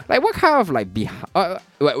Instagram. Yeah. Like what kind of like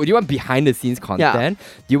would you want behind the scenes content?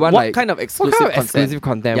 Do you want What like kind of what exclusive kind of content? exclusive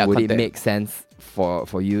content Yeah, would content. it make sense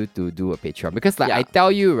for you to do a Patreon? Because like Yeah. I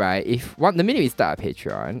tell you, right, the minute we start a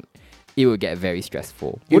Patreon, it will get very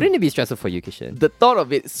stressful. Wouldn't it be stressful for you, Kishan? The thought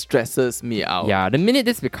of it stresses me out. Yeah, the minute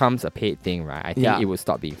this becomes a paid thing, right, I think Yeah. it will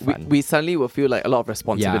stop being We, fun. we suddenly will feel like a lot of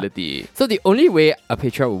responsibility. So the only way a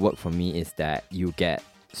Patreon will work for me is that you get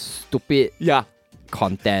stupid Yeah.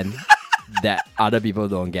 content that other people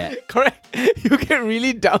don't get. Correct. You get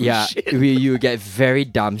really dumb Yeah, shit. you get very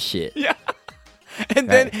dumb shit. Yeah. And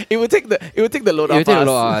then it will take the load You off take a us.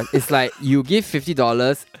 lot. It's like you give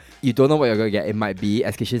 $50, you don't know what you're gonna get. It might be,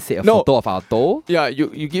 as Kishan said, a No. photo of our toe. Yeah,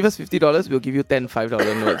 you give us $50, we'll give you 10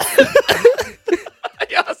 $5 notes.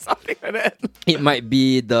 Yeah, something like that. It might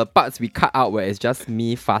be the parts we cut out where it's just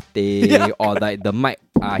me farting Yeah. or like the mic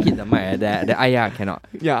hit the mic like that. Then, yeah, cannot.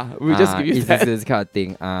 Yeah, we'll just give you it's that. this kind of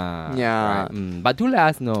thing. Yeah. Right. But do let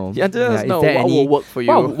us know. Yeah, let us is know there what will work for you.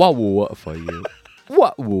 What will work for you?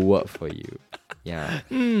 What will work for you? Yeah.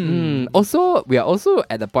 Also, we are also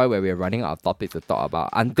at the point where we are running out of topics to talk about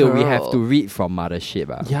until we have Girl. to read from Mothership.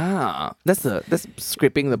 Yeah, that's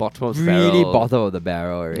scraping the bottom of the Really barrel. bottom of the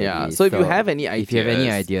barrel already. Yeah. So if you have any ideas, if you have any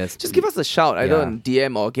ideas, just give us a shout either Yeah. on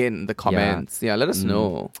DM or again in the comments. Yeah, let us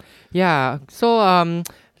know. Yeah. So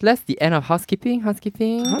that's the end of housekeeping.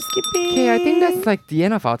 Housekeeping. Okay, I think that's like the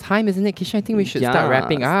end of our time, isn't it, Kishan? I think we should start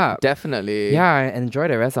wrapping up. Definitely. Yeah, and enjoy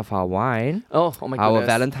the rest of our wine. Oh my Our goodness.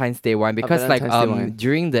 Valentine's Day wine, because like Valentine's Day wine.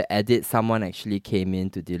 during the edit, someone actually came in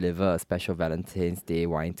to deliver a special Valentine's Day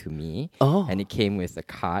wine to me, Oh. and it came with a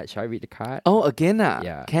card. Shall I read the card? Oh, again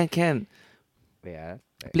Yeah. Can. Yeah.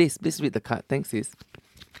 Please read the card. Thanks, sis.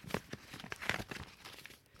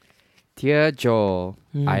 Dear Joel,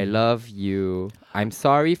 I love you. I'm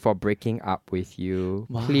sorry for breaking up with you.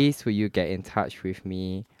 Wow. Please, will you get in touch with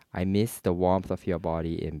me? I miss the warmth of your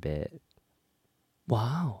body in bed.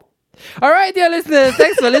 Wow. All right, dear listeners,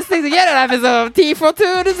 thanks for listening to yet another episode of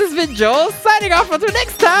T42. This has been Joel signing off until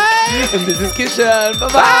next time. And this is Kishan.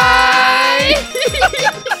 Bye-bye.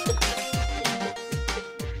 Bye.